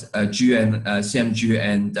 Dr. Ju and CM Ju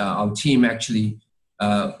and our team actually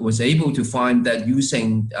was able to find that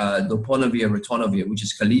using lopinavir and ritonavir, which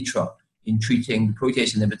is Kaletra, in treating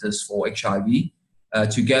protease inhibitors for HIV,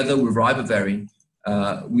 together with ribavirin,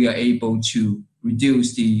 we are able to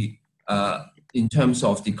reduce the, in terms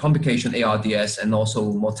of the complication ARDS and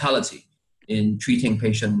also mortality in treating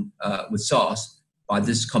patients with SARS by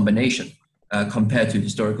this combination compared to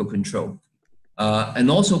historical control. And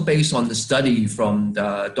also based on the study from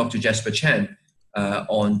Dr. Jasper Chen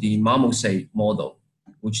on the marmoset model,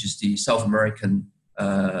 which is the South American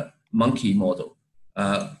monkey model,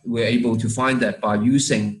 we're able to find that by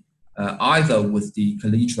using either with the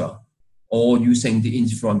Kaletra or using the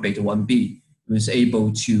interferon beta-1b, we was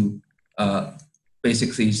able to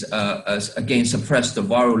basically again suppress the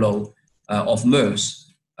viral load of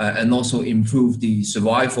MERS and also improve the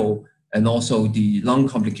survival and also the lung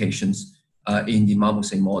complications in the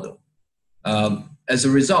marmoset model. As a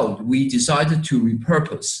result, we decided to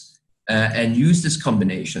repurpose and use this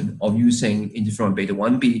combination of using interferon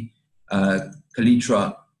beta-1b,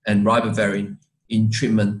 Kaletra, and ribavirin in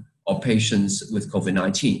treatment of patients with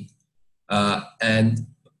COVID-19. And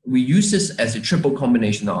we use this as a triple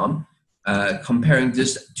combination arm, comparing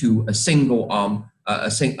this to a single arm, a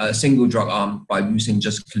single drug arm by using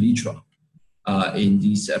just Kaletra in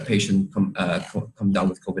these patients come down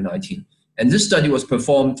with COVID-19. And this study was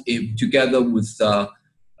performed together with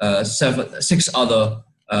 6 other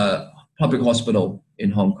public hospitals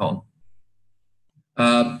in Hong Kong.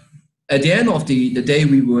 At the end of the day,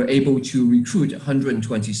 we were able to recruit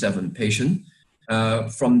 127 patients.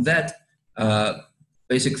 From that,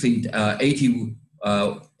 basically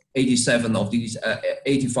 87 of these,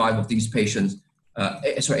 85 of these patients,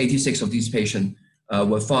 86 of these patients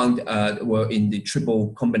were found were in the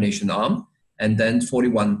triple combination arm, and then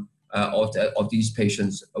 41 of these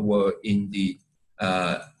patients were in the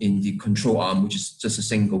control arm, which is just a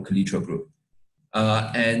single Kaletra group.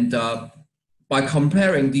 And by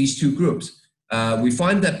comparing these two groups, we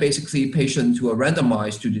find that basically patients who are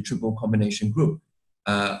randomized to the triple combination group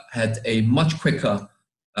had a much quicker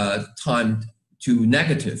time to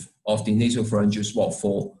negative of the nasopharyngeal swab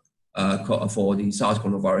for the SARS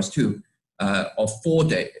coronavirus 2 of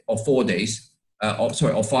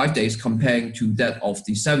 5 days, comparing to that of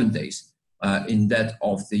the 7 days in that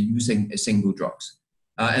of the using a single drugs.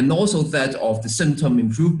 And also that of the symptom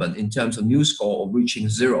improvement in terms of new score of reaching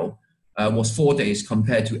 0 was 4 days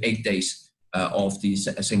compared to 8 days of the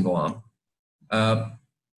single arm.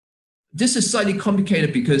 This is slightly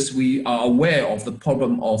complicated because we are aware of the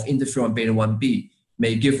problem of interferon beta-1b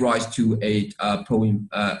may give rise to a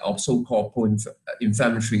so-called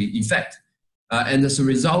pro-inflammatory effect And as a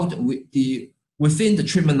result, within the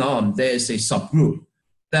treatment arm, there is a subgroup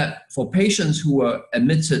that for patients who were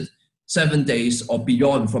admitted 7 days or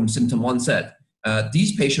beyond from symptom onset,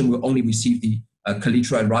 these patients will only receive the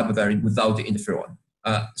Kaletra and ribavirin without the interferon.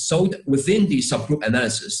 So within the subgroup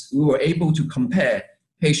analysis, we were able to compare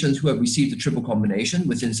patients who have received the triple combination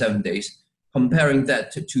within 7 days, comparing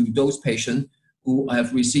that to those patients who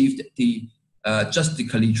have received just the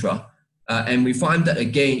Kaletra. And we find that,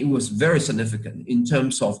 again, it was very significant in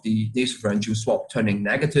terms of the nasopharyngeal swab turning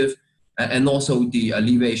negative and also the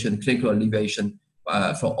clinical alleviation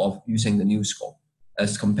of using the new score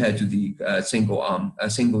as compared to the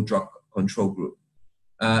single drug control group.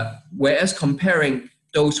 Whereas comparing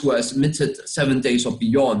those who are admitted 7 days or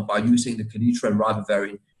beyond by using the Kaletra and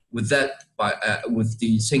ribavirin with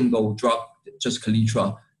the single drug, just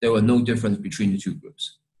Kaletra, there were no difference between the two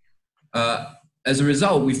groups. As a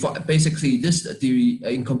result, we basically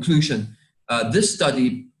in conclusion, this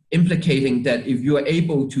study implicating that if you are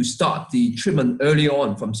able to start the treatment early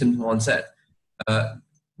on from symptom onset,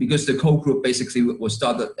 because the co-group basically was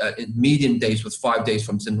started in median days with 5 days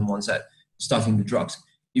from symptom onset, starting the drugs.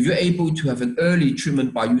 If you're able to have an early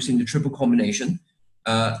treatment by using the triple combination,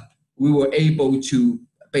 we were able to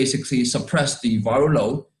basically suppress the viral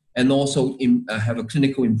load and also have a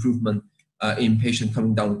clinical improvement in patients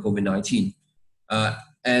coming down with COVID-19.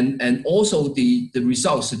 And also the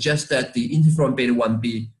results suggest that the interferon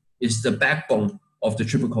beta-1b is the backbone of the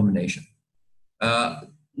triple combination.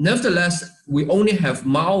 Nevertheless, we only have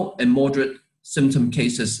mild and moderate symptom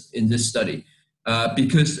cases in this study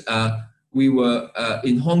because we were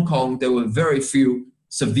in Hong Kong, there were very few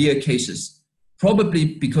severe cases,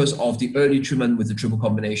 probably because of the early treatment with the triple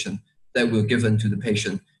combination that were given to the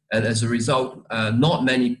patient. And as a result, not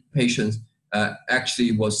many patients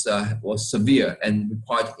actually was severe and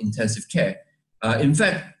required intensive care. In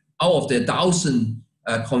fact, out of the 1,000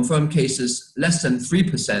 confirmed cases, less than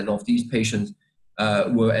 3% of these patients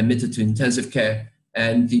were admitted to intensive care,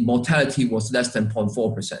 and the mortality was less than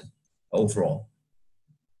 0.4% overall.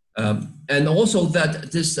 And also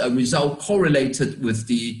that this result correlated with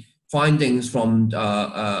the findings from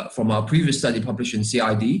our previous study published in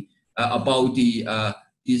CID about the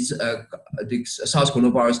SARS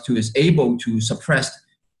coronavirus 2 is able to suppress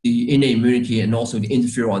the innate immunity and also the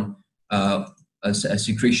interferon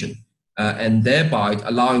secretion, and thereby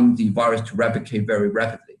allowing the virus to replicate very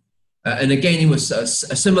rapidly. And again, it was a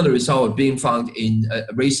similar result being found in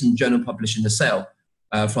a recent journal published in the Cell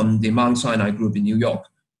from the Mount Sinai group in New York,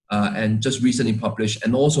 and just recently published,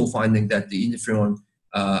 and also finding that the interferon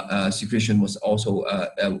secretion was also,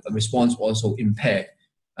 a response also impaired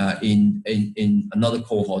in another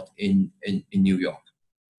cohort in New York.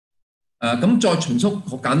 咁再重複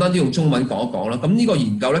好簡單啲用中文講一講啦。咁呢個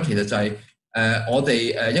研究咧，其實就係我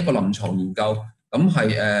哋一個臨床研究，咁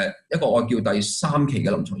係一個我叫第3期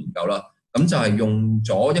嘅臨床研究啦。咁就係用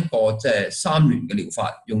咗一個即係3聯嘅療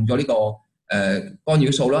法，用咗呢個干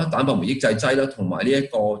擾素啦、蛋白酶抑制劑啦，同埋呢一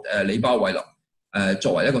個利巴韋林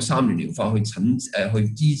作為一個3聯療法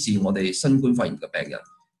去醫治我哋新冠肺炎嘅病人。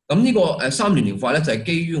咁呢個3聯療法咧就係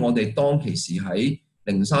基於我哋當其時喺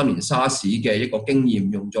03年沙士嘅一個經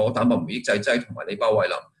驗，用咗蛋白酶抑制劑同埋利巴韋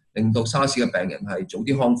林，令到沙士嘅病人係早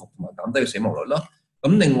啲康復同埋減低嘅死亡率啦。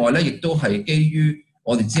咁另外咧，亦都係基於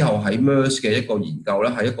我哋之後喺 MERS 嘅一個研究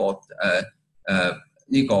咧，係一個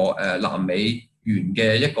呢個南美猿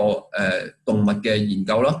嘅一個動物嘅研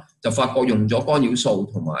究啦，就發覺用咗干擾素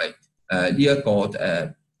同埋呢一個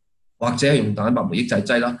或者係用蛋白酶抑制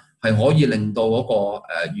劑啦，係可以令到嗰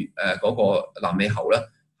個南美猴咧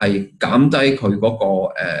係減低佢嗰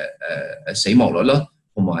個死亡率啦，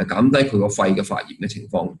同埋減低佢個肺嘅發炎嘅情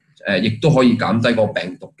況，亦都可以減低個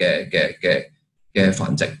病毒嘅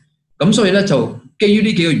繁殖。咁所以咧就基於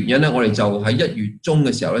呢幾個原因咧，我哋就喺1月中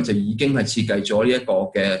嘅時候咧就已經係設計咗呢一個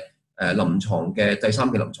嘅臨床嘅第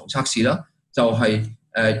3期臨床測試啦，就係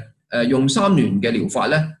用3聯嘅療法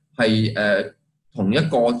咧係同一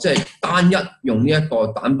個即係單一用呢一個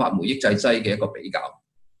蛋白酶抑制劑嘅一個比較。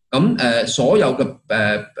咁所有嘅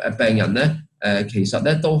病人咧其實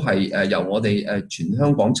咧都係由我哋全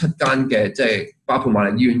香港7間嘅即係包括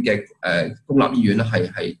瑪麗醫院嘅公立醫院咧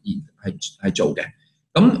係做嘅。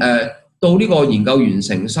咁到呢個研究完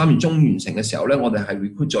成3月中完成嘅時候咧，我哋係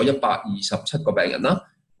recruit 咗127個病人啦。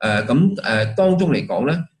咁當中嚟講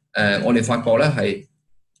咧，我哋發覺咧係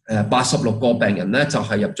86個病人咧就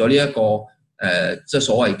係入咗呢一個即係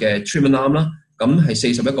所謂嘅 treatment arm 啦。咁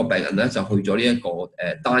係41個病人咧就去咗呢一個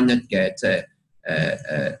單一嘅即係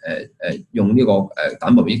用呢個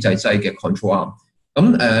蛋白酶抑制劑嘅 control arm。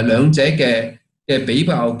咁兩者嘅比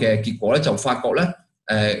較嘅結果咧就發覺咧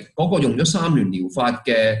嗰個用咗3聯療法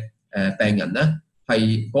嘅病人咧，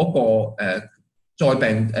係嗰個再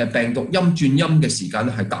病毒轉陰嘅時間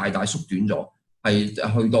咧係大大縮短咗，係去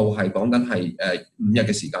到係講緊係5日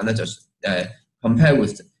嘅時間咧就compare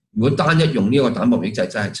with 如果單一用呢個蛋白酶抑制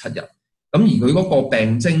劑係7日，咁而佢嗰個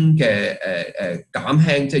病徵嘅減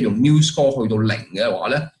輕，即係用 Mu score 去到0嘅話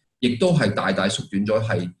咧，亦都係大大縮短咗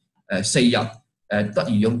係4日，而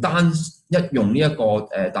用單一用呢一個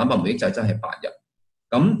蛋白酶抑制劑係8日，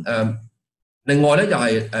咁另外咧就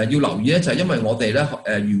係要留意咧，就係因為我哋咧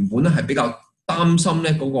原本咧係比較擔心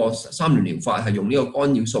咧嗰個3聯療法係用呢個干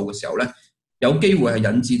擾素嘅時候咧，有機會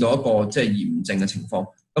係引致到一個即係炎症嘅情況。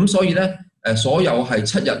咁所以咧所有係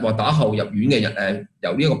7日或打後入院嘅人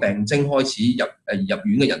由呢個病徵開始入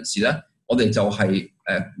院嘅人士咧，我哋就係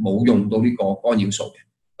冇用到呢個干擾素嘅。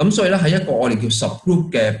咁所以咧喺一個我哋叫 subgroup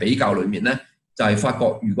嘅比較裏面咧，就係發覺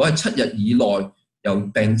如果係7日以內由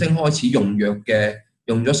病徵開始用藥嘅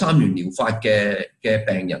用咗3聯療法嘅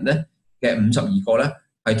病人咧嘅52個咧，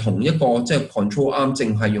係同一個即係 control arm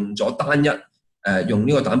淨係用咗單一用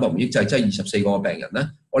呢個蛋白酶抑制劑24個病人咧，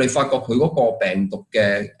我哋發覺佢嗰個病毒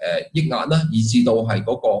嘅抑壓啦，以至到係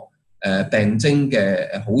嗰個病徵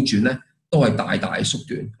嘅好轉咧，都係大大縮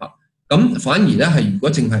短嚇。咁反而咧係如果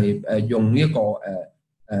淨係用呢一個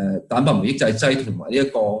蛋白酶抑制劑同埋呢一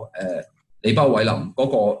個利巴韋林嗰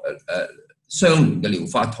個雙聯嘅療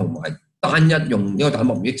法同埋單一用呢個蛋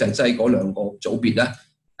白酶抑制劑嗰兩個組別咧，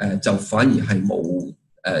就反而係冇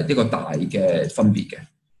一個大嘅分別嘅。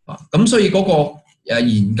咁所以嗰個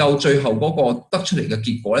研究最後嗰個得出嚟嘅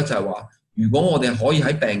結果咧，就係話，如果我哋可以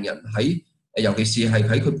喺病人喺尤其是係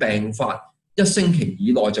喺佢病發1星期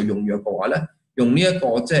以內就用藥嘅話咧，用呢一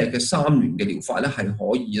個即係嘅3聯嘅療法咧，係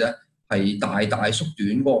可以咧係大大縮短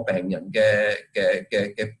嗰個病人嘅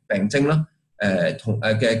病徵啦，同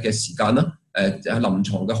嘅時間啦，臨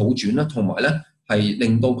床嘅好轉啦，同埋咧係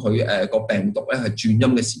令到佢個病毒咧係轉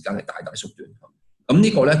陰嘅時間係大大縮短。咁呢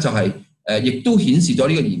個咧就係亦都顯示咗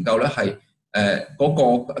呢個研究咧係嗰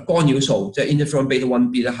個干擾素，即係 interferon beta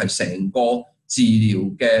 1b 咧係成個治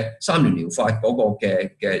療嘅3聯療法嗰個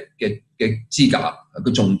嘅資格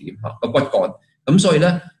個重點個骨幹。咁所以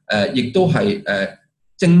咧亦都係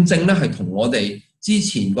正咧係同我哋之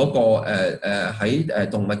前嗰個喺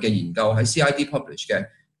動物嘅研究喺 CID publish 嘅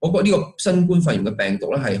嗰個呢個新冠肺炎嘅病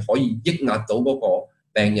毒咧係可以抑壓到嗰個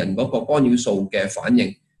病人嗰個干擾素嘅反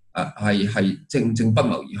應，係正不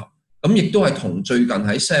謀而合。咁亦都係同最近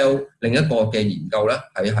喺 Cell 另一個嘅研究咧，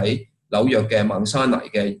係喺紐約嘅孟沙尼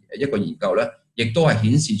嘅一個研究咧，亦都係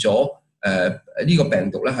顯示咗呢個病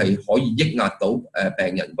毒咧係可以抑壓到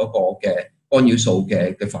病人嗰個嘅干擾素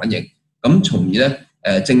嘅反應，咁從而咧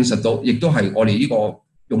證實到，亦都係我哋呢個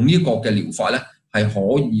用呢個嘅療法咧係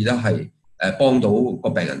可以咧係幫到個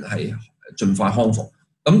病人係盡快康復。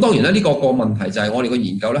咁當然咧呢個問題就係我哋個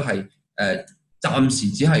研究咧係暫時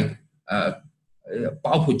只係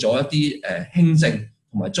包括咗一啲輕症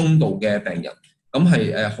同埋中度嘅病人，咁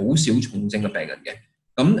係好少重症嘅病人嘅。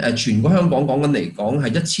咁全個香港講緊嚟講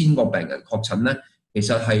係1000個病人確診咧，其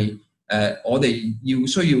實係我哋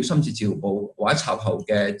需要深切治療部或者插喉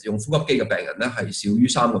嘅用呼吸機嘅病人咧係少於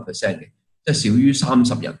3%嘅，即係少於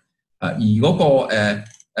30人。而嗰個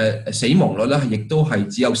死亡率咧亦都係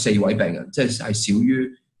只有4位病人，即係少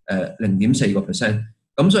於0.4%。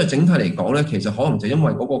咁所以整體嚟講咧，其實可能就因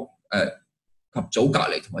為嗰個及早隔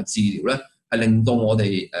離同埋治療咧，係令到我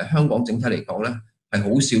哋香港整體嚟講咧係好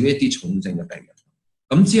少一啲重症嘅病人。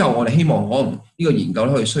咁之後我哋希望可能呢個研究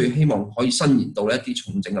咧，希望可以伸延到一啲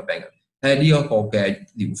重症嘅病人，睇下呢一個嘅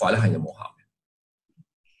療法咧係有冇效嘅。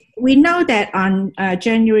We know that on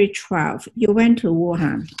January 12th, you went to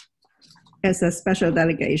Wuhan as a special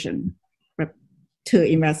delegation to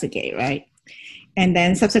investigate, right? And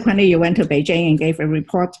then subsequently you went to Beijing and gave a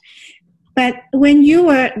report. But when you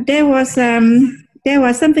were, there was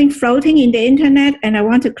something floating in the internet, and I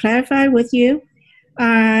want to clarify with you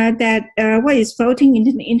that what is floating in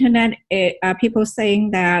the internet are people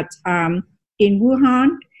saying that in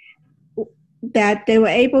Wuhan, that they were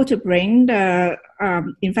able to bring the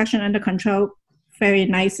infection under control very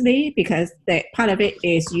nicely because part of it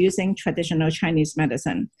is using traditional Chinese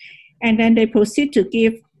medicine. And then they proceed to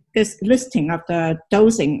give this listing of the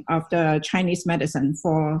dosing of the Chinese medicine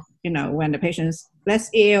for, when the patient's less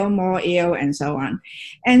ill, more ill, and so on.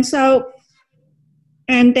 And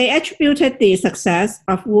they attributed the success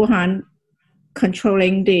of Wuhan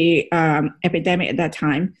controlling the epidemic at that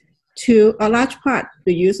time to a large part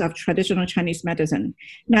the use of traditional Chinese medicine.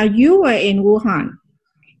 Now, you were in Wuhan,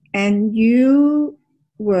 and you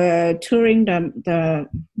were touring the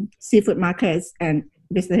seafood markets and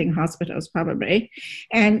visiting hospitals probably.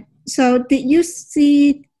 And so did you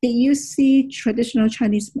see traditional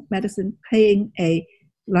Chinese medicine playing a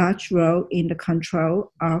large role in the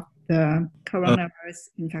control of the coronavirus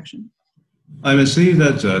infection? I must say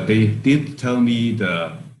that they did tell me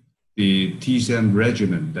the TCM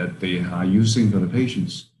regimen that they are using for the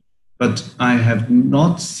patients, but I have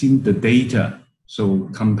not seen the data, so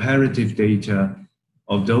comparative data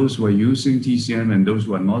of those who are using TCM and those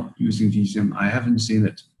who are not using TCM. I haven't seen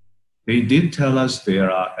it. They did tell us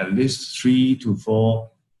there are at least 3 to 4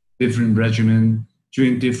 different regimens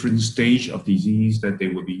during different stage of disease that they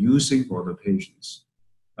will be using for the patients.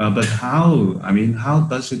 But how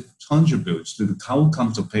does it contribute to the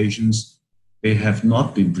outcomes of patients? They have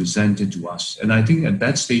not been presented to us. And I think at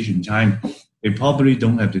that stage in time, they probably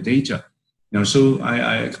don't have the data. So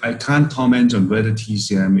I can't comment on whether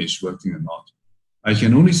TCM is working or not. I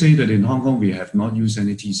can only say that in Hong Kong, we have not used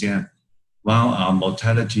any TCM, while our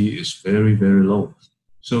mortality is very, very low.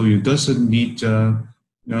 So it doesn't need to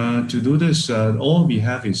do this. All we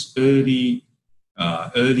have is early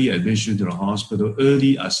admission to the hospital,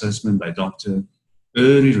 early assessment by doctor,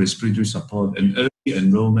 early respiratory support, and early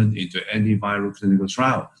enrollment into antiviral clinical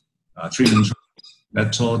trial, treatment trial.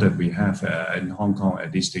 That's all that we have in Hong Kong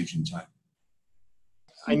at this stage in time.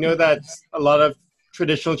 I know that a lot of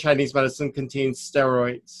traditional Chinese medicine contains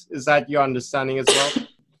steroids. Is that your understanding as well?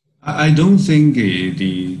 I don't think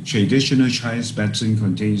the traditional Chinese medicine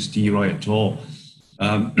contains steroid at all.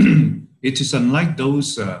 It is unlike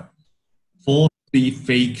those falsely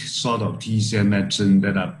fake sort of TCM medicine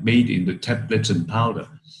that are made in the tablets and powder.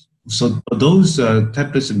 So those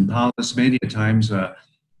tablets and powders many times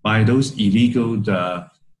by those illegal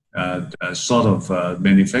sort of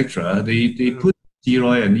manufacturer, they put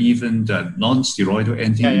steroid and even the non-steroidal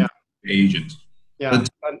anti-agent. Yeah, but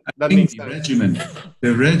that I think makes sense.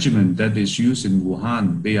 The regimen that is used in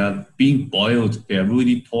Wuhan, they are being boiled. They are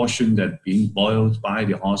really portioned that being boiled by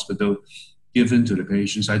the hospital, given to the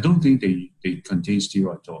patients. I don't think they contain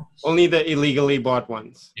steroid at all. Only the illegally bought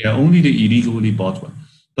ones. Yeah, only the illegally bought one.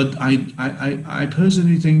 But I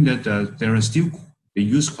personally think that there are still, they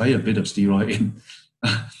use quite a bit of steroid in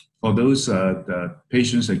for those the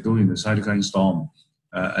patients that go in the cytokine storm.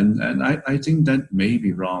 And I think that may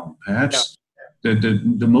be wrong. Perhaps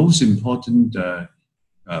the most important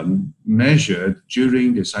measure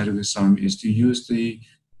during the cytokine storm is to use the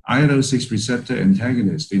IL-6 receptor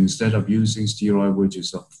antagonist instead of using steroid, which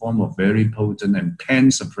is a form of very potent and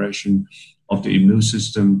pan suppression of the immune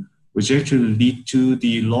system, which actually lead to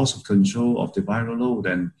the loss of control of the viral load,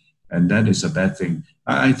 and that is a bad thing.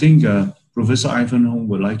 I think Professor Ivan Hong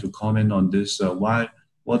would like to comment on this.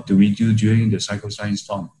 What do we do during the cytokine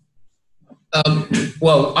storm?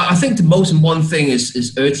 Well, I think the most important thing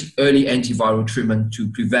is early antiviral treatment to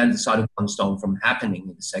prevent the cytokine storm from happening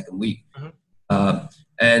in the second week.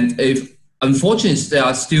 And if unfortunately there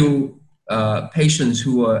are still patients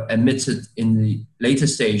who are admitted in the later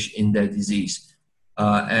stage in their disease,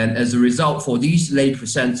 and as a result, for these late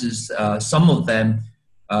presenters, some of them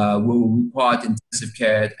will require intensive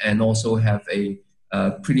care and also have a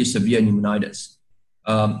pretty severe pneumonitis.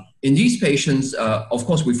 In these patients, of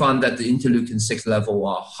course, we found that the interleukin-6 level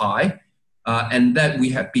are high, and that we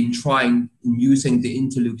have been trying using the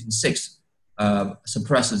interleukin-6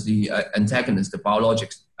 suppresses the antagonist, the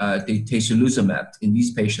biologics, the tocilizumab in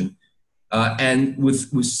these patients, and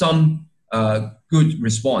with some good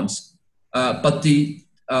response. But the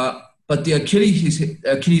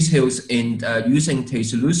Achilles heels in using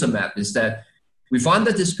tocilizumab is that we found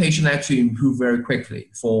that this patient actually improved very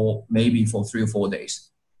quickly for 3 or 4 days.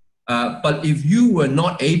 But if you were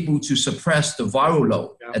not able to suppress the viral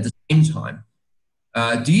load at the same time,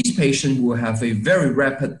 these patients will have a very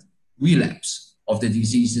rapid relapse of the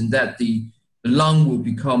disease, in that the lung will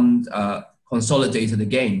become consolidated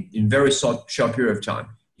again in very short period of time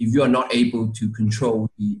if you are not able to control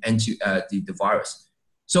the virus.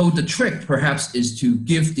 So the trick perhaps is to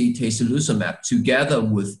give the tocilizumab together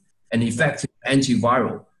with an effective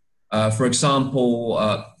antiviral, for example,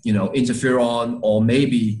 interferon or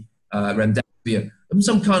maybe remdesivir,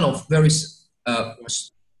 some kind of very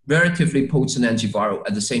relatively potent antiviral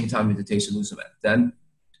at the same time with the tocilizumab. Then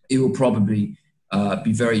it will probably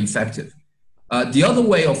be very effective. The other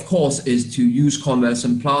way, of course, is to use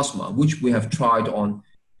convalescent plasma, which we have tried on,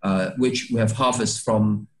 which we have harvested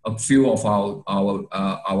from a few of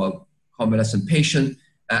our convalescent patients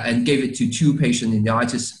and gave it to 2 patients in the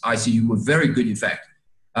ICU with very good effect.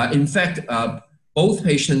 In fact, both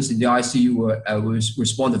patients in the ICU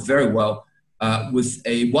responded very well.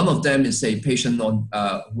 One of them is a patient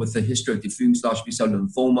with a history of diffuse large B-cell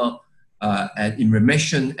lymphoma and in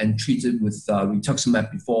remission and treated with rituximab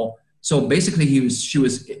before. So basically, she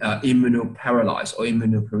was immunoparalyzed or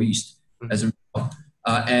immunoparesed as a result.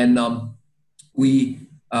 And we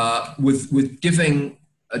with giving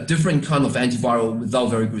a different kind of antiviral without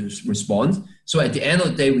very good response. So at the end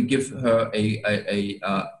of the day, we give her a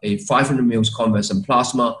 500 ml convalescent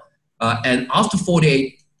plasma, and after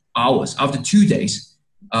 48 hours, after 2 days,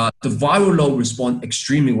 the viral load respond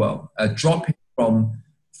extremely well, dropping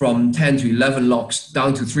from 10 to 11 logs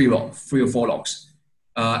down to 3 or 4 logs.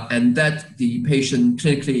 And that the patient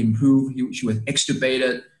clinically improved. She was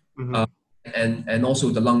extubated, and also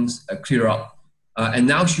the lungs clear up. And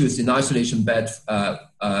now she was in isolation bed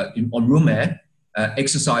on room air,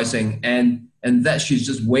 exercising, and that she's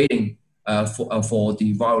just waiting for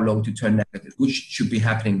the viral load to turn negative, which should be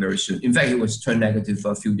happening very soon. In fact, it was turned negative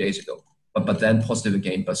a few days ago, but then positive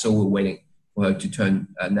again. But so we're waiting for her to turn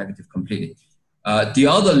negative completely. The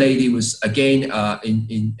other lady was again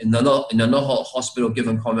in another hospital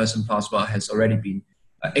given convalescent plasma, has already been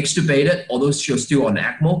extubated, although she was still on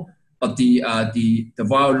ECMO. But the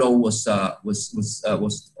viral load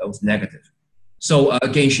was negative. So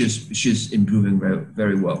again, she's improving very,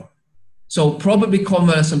 very well. So probably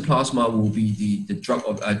convalescent plasma will be the drug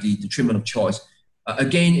of the treatment of choice.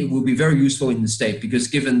 Again, it will be very useful in the state because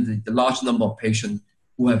given the large number of patients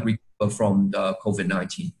who have recovered from the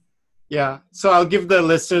COVID-19. Yeah, so I'll give the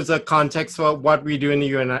listeners a context for what we do in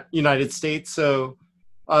the United States. So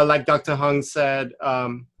like Dr. Hung said,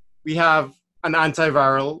 we have an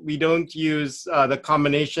antiviral. We don't use the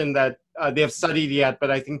combination that they have studied yet,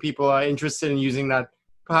 but I think people are interested in using that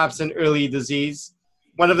perhaps in early disease.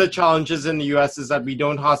 One of the challenges in the US is that we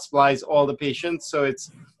don't hospitalize all the patients, so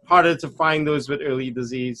it's harder to find those with early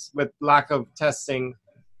disease with lack of testing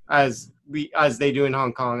as they do in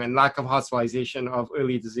Hong Kong and lack of hospitalization of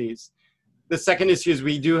early disease. The second issue is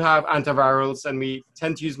we do have antivirals and we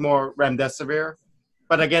tend to use more remdesivir,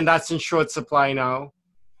 but again, that's in short supply now,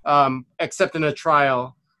 except in a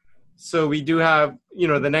trial. So we do have,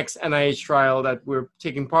 the next NIH trial that we're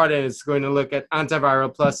taking part in is going to look at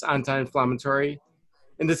antiviral plus anti-inflammatory.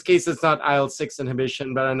 In this case, it's not IL-6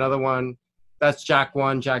 inhibition, but another one that's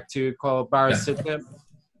JAK1, JAK2 called baricitinib.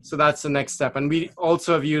 So that's the next step. And we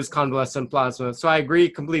also have used convalescent plasma. So I agree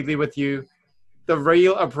completely with you. The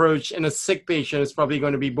real approach in a sick patient is probably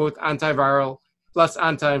going to be both antiviral plus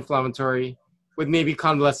anti-inflammatory with maybe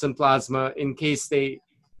convalescent plasma in case they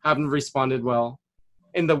haven't responded well.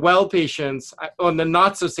 In the well patients, or the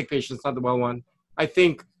not so sick patients, not the well one, I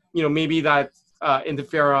think, maybe that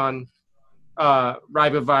interferon,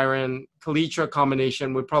 ribavirin, Kaletra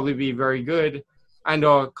combination would probably be very good, and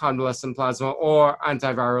or convalescent plasma or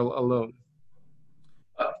antiviral alone.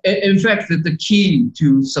 In fact, the key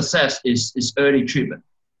to success is early treatment.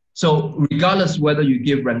 So regardless whether you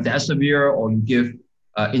give remdesivir or you give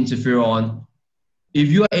interferon, if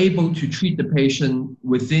you are able to treat the patient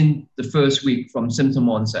within the first week from symptom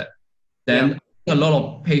onset, then a lot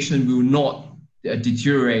of patients will not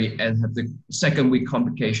deteriorate and have the second week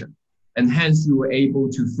complication. And hence you were able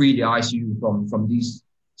to free the ICU from these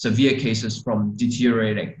severe cases from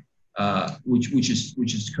deteriorating, which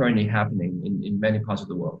is currently happening in many parts of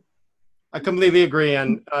the world. I completely agree,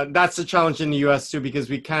 and that's the challenge in the US too, because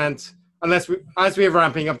we can't, as we are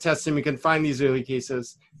ramping up testing, we can find these early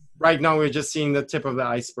cases. Right now, we're just seeing the tip of the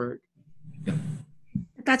iceberg.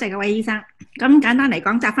 多謝各位醫生。咁簡單嚟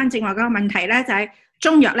講，答翻正話嗰個問題咧，就係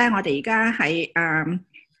中藥咧，我哋而家係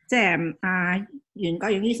即係袁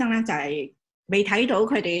國勇醫生咧，就係未睇到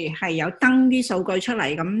佢哋係有登啲數據出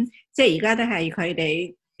嚟，咁即係而家都係佢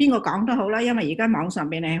哋邊個講都好啦，因為而家網上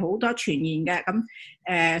邊係好多傳言嘅，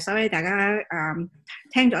咁所以大家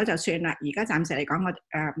聽咗就算啦。而家暫時嚟講，我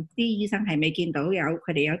啲醫生係未見到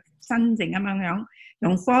佢哋有真正咁樣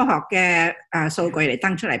用科學嘅數據嚟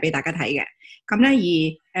登出嚟俾大家睇嘅。咁咧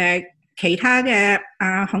而其他嘅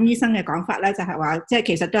孔醫生嘅講法咧，就係話即係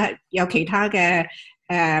其實都係有其他嘅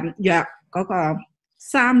藥嗰個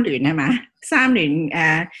3聯係嘛？3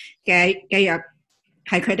聯嘅藥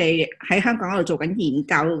係佢哋喺香港嗰度做緊研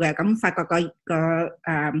究嘅，咁發覺個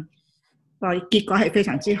結果係非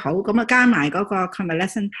常之好。咁啊加埋嗰個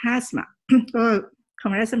convalescent plasma， 嗰個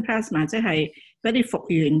convalescent plasma 即係嗰啲復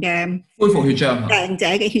原嘅恢復血漿，病者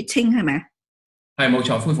嘅血清係咪啊？係冇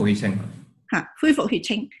錯，恢復血清嚇，恢復血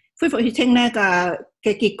清。恢復血清咧嘅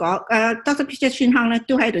結果，Dr. Peter 川康咧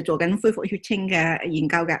都喺度做緊恢復血清嘅研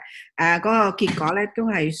究嘅，嗰個結果咧都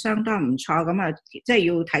係相當唔錯，咁啊即係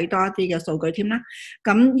要睇多啲嘅數據添啦。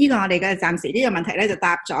咁呢個我哋嘅暫時呢個問題咧就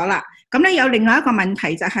答咗啦。咁咧有另外一個問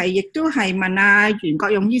題就係，亦都係問阿袁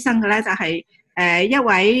國勇醫生嘅咧，就係一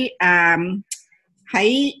位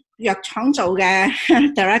喺藥廠做嘅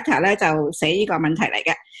director 咧就寫呢個問題嚟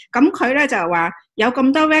嘅。咁佢咧就話有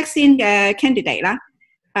咁多 vaccine 嘅 candidate 啦。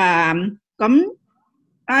咁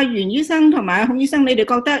阿袁醫生同埋孔醫生，你哋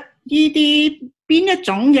覺得呢啲邊一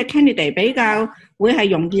種嘅 candidate 比較會係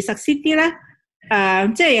容易實施啲咧？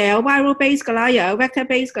即係又有 viral base 㗎啦，又有 vector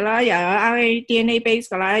base 㗎啦，又有 RNA-DNA base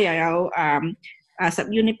㗎啦，又有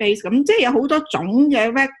subunit base 咁，即係有好多種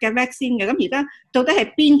嘅 vaccine 嘅。咁而家到底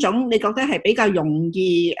係邊種你覺得係比較容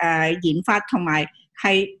易研發，同埋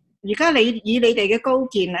係而家以你哋嘅高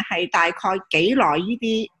見係大概幾耐呢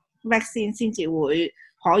啲 vaccine 先至會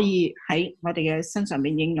可以喺我哋嘅身上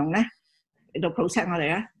面應用咧，嚟到 protect 我哋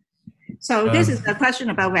咧？So this is the question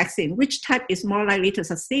about vaccine. Which type is more likely to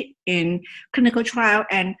succeed in clinical trial,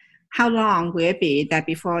 and how long will it be that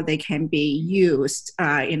before they can be used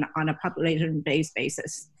on a population-based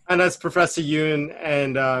basis? And as Professor Yuen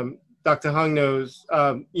and Dr. Hung knows,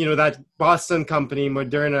 that Boston company,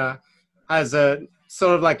 Moderna, has a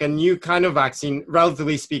sort of like a new kind of vaccine,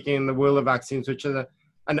 relatively speaking, in the world of vaccines, which is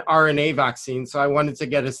an RNA vaccine. So I wanted to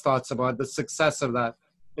get his thoughts about the success of that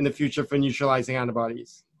in the future for neutralizing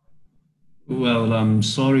antibodies. Well, I'm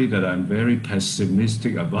sorry that I'm very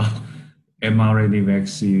pessimistic about mRNA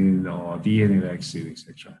vaccine or DNA vaccine,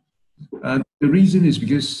 etc. The reason is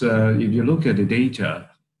because if you look at the data,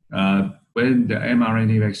 when the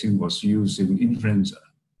mRNA vaccine was used in influenza,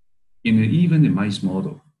 even in mice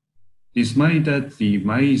model, despite that the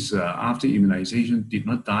mice after immunization did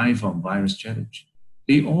not die from virus challenge,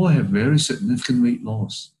 they all have very significant weight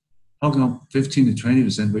loss, talking of 15 to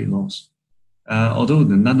 20% weight loss. Although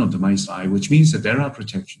none of the mice die, which means that there are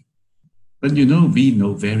protection. But we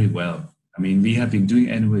know very well. I mean, we have been doing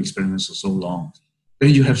animal experiments for so long.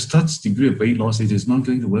 Then you have such degree of weight loss, it is not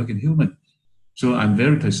going to work in human. So I'm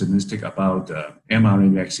very pessimistic about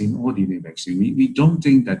mRNA vaccine or DNA vaccine. We don't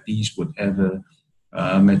think that these would ever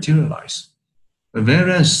materialize.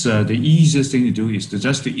 Whereas the easiest thing to do is to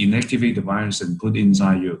just inactivate the virus and put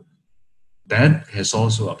inside you. That has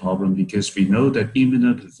also a problem because we know that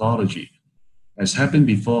immunopathology has happened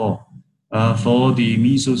before. For the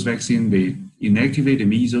measles vaccine, they inactivate the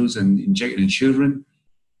measles and inject in children.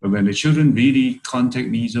 But when the children really contact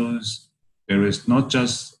measles, there is not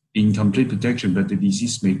just incomplete protection, but the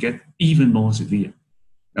disease may get even more severe.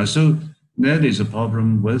 So that is a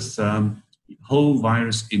problem with whole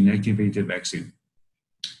virus inactivated vaccine.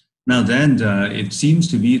 Now then, it seems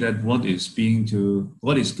to be that what is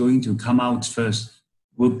going to come out first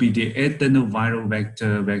would be the adenoviral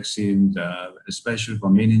vector vaccine, especially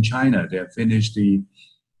from in China. They have finished the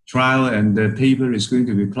trial and the paper is going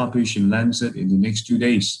to be published in Lancet in the next 2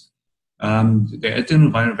 days. The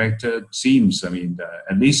adenoviral vector seems,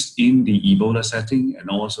 at least in the Ebola setting and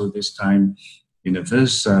also this time in the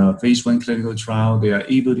first phase 1 clinical trial, they are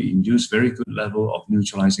able to induce very good level of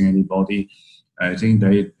neutralizing antibody. I think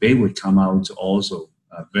they would come out also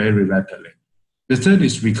very rapidly. The third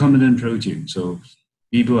is recombinant protein. So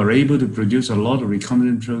people are able to produce a lot of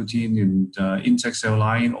recombinant protein in insect cell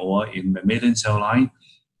line or in mammalian cell line.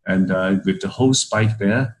 And with the whole spike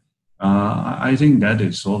there, I think that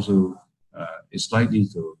is also is likely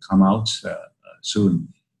to come out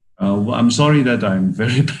soon. I'm sorry that I'm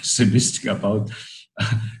very pessimistic about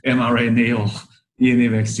mRNA or DNA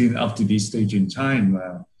vaccine up to this stage in time.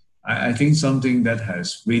 I think something that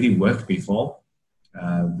has really worked before,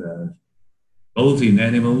 both in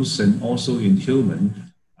animals and also in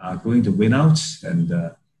human, are going to win out. And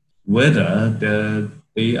whether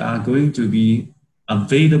they are going to be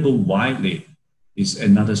available widely is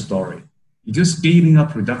another story. Because scaling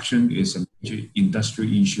up production is a major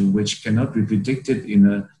industrial issue which cannot be predicted in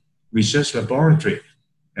a research laboratory.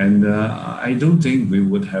 And I don't think we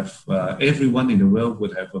would have, everyone in the world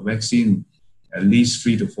would have a vaccine at least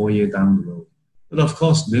 3 to 4 years down the road. But of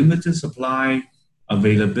course, limited supply,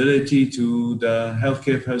 availability to the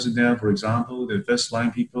healthcare personnel, for example, the first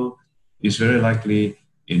line people, is very likely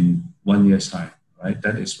in 1 year's time, right?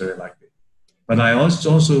 That is very likely. But I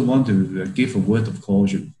also want to give a word of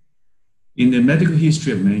caution. In the medical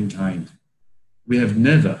history of mankind, we have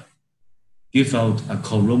never give out a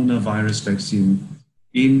coronavirus vaccine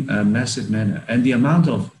in a massive manner. And the amount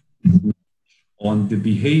of on the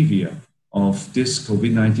behavior of this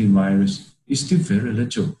COVID-19 virus is still very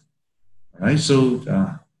little, right? So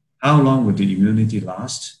how long would the immunity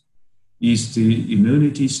last? Is the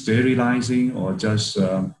immunity sterilizing or just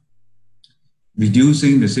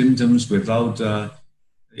reducing the symptoms without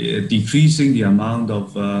decreasing the amount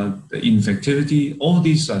of the infectivity? All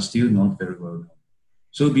these are still not very well known.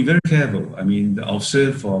 So be very careful.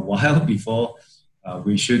 Observe for a while before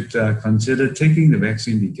we should consider taking the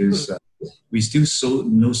vaccine because we still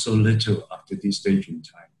know so little after this stage in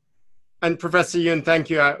time. And Professor Yuen,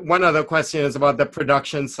 thank you. One other question is about the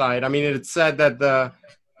production side. It's said that the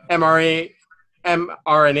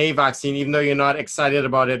mRNA vaccine, even though you're not excited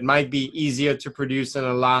about it, might be easier to produce in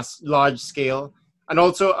a large scale And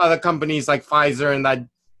also other companies like Pfizer and that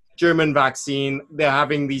German vaccine, they're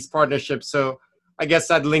having these partnerships. So I guess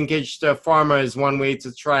that linkage to pharma is one way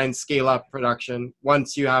to try and scale up production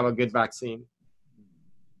once you have a good vaccine.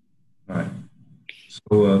 Right.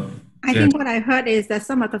 So I think what I heard is that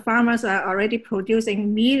some of the farmers are already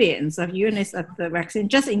producing millions of units of the vaccine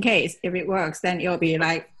just in case if it works, then it'll be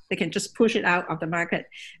like they can just push it out of the market.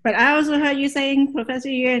 But I also heard you saying, Professor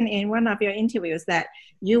Yuen, in one of your interviews that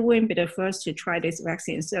you wouldn't be the first to try this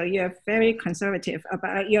vaccine. So you're very conservative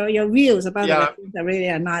about your views about the vaccines that really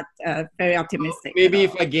are not very optimistic. Maybe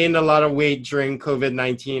if I gained a lot of weight during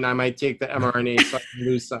COVID-19, I might take the mRNA so I can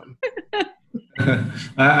lose some.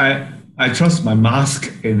 I trust my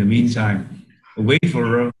mask in the meantime. Wait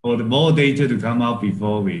for the more data to come out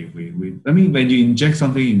before we I mean, when you inject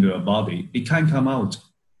something into your body, it can't come out.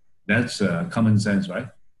 That's common sense, right?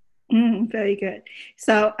 Very good.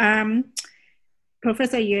 So,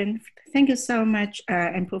 Professor Yuen, thank you so much,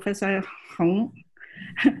 and Professor Hong,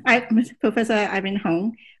 Professor Ivan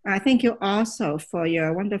Hong, thank you also for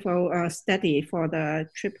your wonderful study for the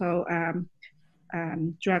triple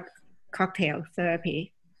drug cocktail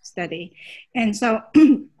therapy study. And so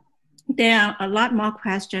there are a lot more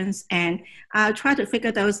questions, and I'll try to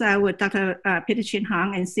figure those out with Dr. Peter Chin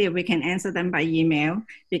Hong and see if we can answer them by email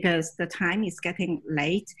because the time is getting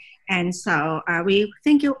late. And so we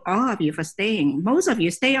thank you, all of you, for staying. Most of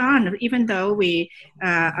you stay on, even though we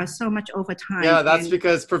are so much over time. Yeah, that's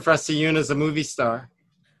because Professor Yuen is a movie star.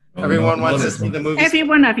 Everyone wants to see the movie. Every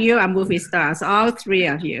one of you are movie stars, all three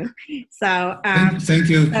of you. So thank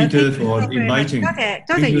you, Peter, for inviting.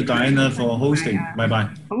 Thank you, Diana, for hosting. Bye-bye.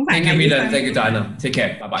 Thank you, Peter. Thank you, Diana. Take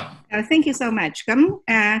care. Bye-bye. Thank you so much. 咁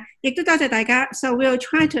亦都多謝大家。So we'll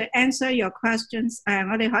try to answer your questions.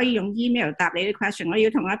 我哋可以用 email 答你啲 question。我要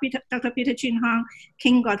同阿 Dr. Peter Chin Hong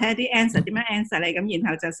傾過，睇下啲 answer 點樣 answer 你，咁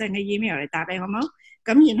然後就 send 個 email 嚟答你，好冇？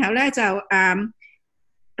咁然後咧就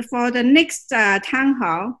for the next town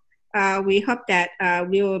hall, we hope that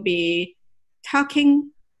we will be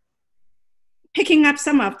picking up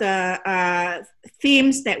some of the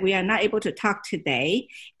themes that we are not able to talk today,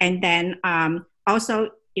 and then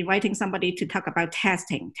also inviting somebody to talk about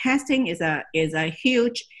testing. Testing is a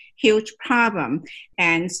huge problem,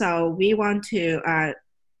 and so we want to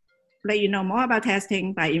let you know more about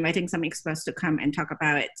testing by inviting some experts to come and talk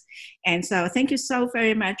about it. And so thank you so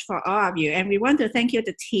very much for all of you. And we want to thank you,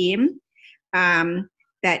 the team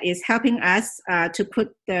that is helping us to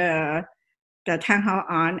put the town hall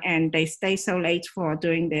on, and they stay so late for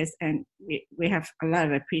doing this, and we have a lot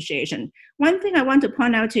of appreciation. One thing I want to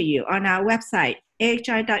point out to you, on our website,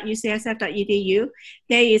 ahi.ucsf.edu,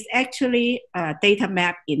 there is actually a data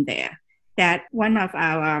map in there that one of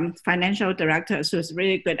our financial directors, who's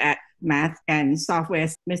really good at math and software,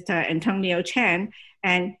 Mr. Antonio Chen,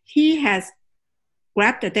 and he has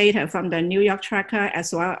grabbed the data from the New York Tracker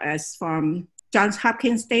as well as from Johns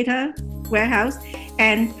Hopkins data warehouse,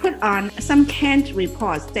 and put on some canned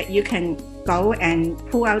reports that you can go and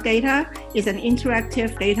pull out data. It's an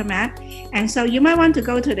interactive data map. And so you might want to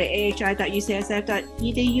go to the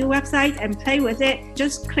ahi.ucsf.edu website and play with it.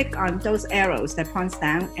 Just click on those arrows that points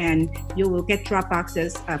down, and you will get drop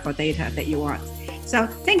boxes for data that you want. So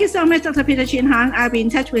thank you so much, Dr. Peter Chin Hong. I'll be in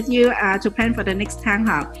touch with you to plan for the next town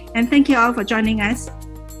hall. And thank you all for joining us.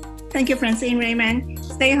 Thank you, Francine Raymond.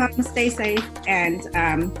 Stay home, stay safe, and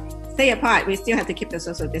stay apart. We still have to keep the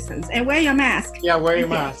social distance. And wear your mask. Yeah, wear your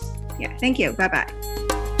mask. Yeah, thank you. Bye-bye.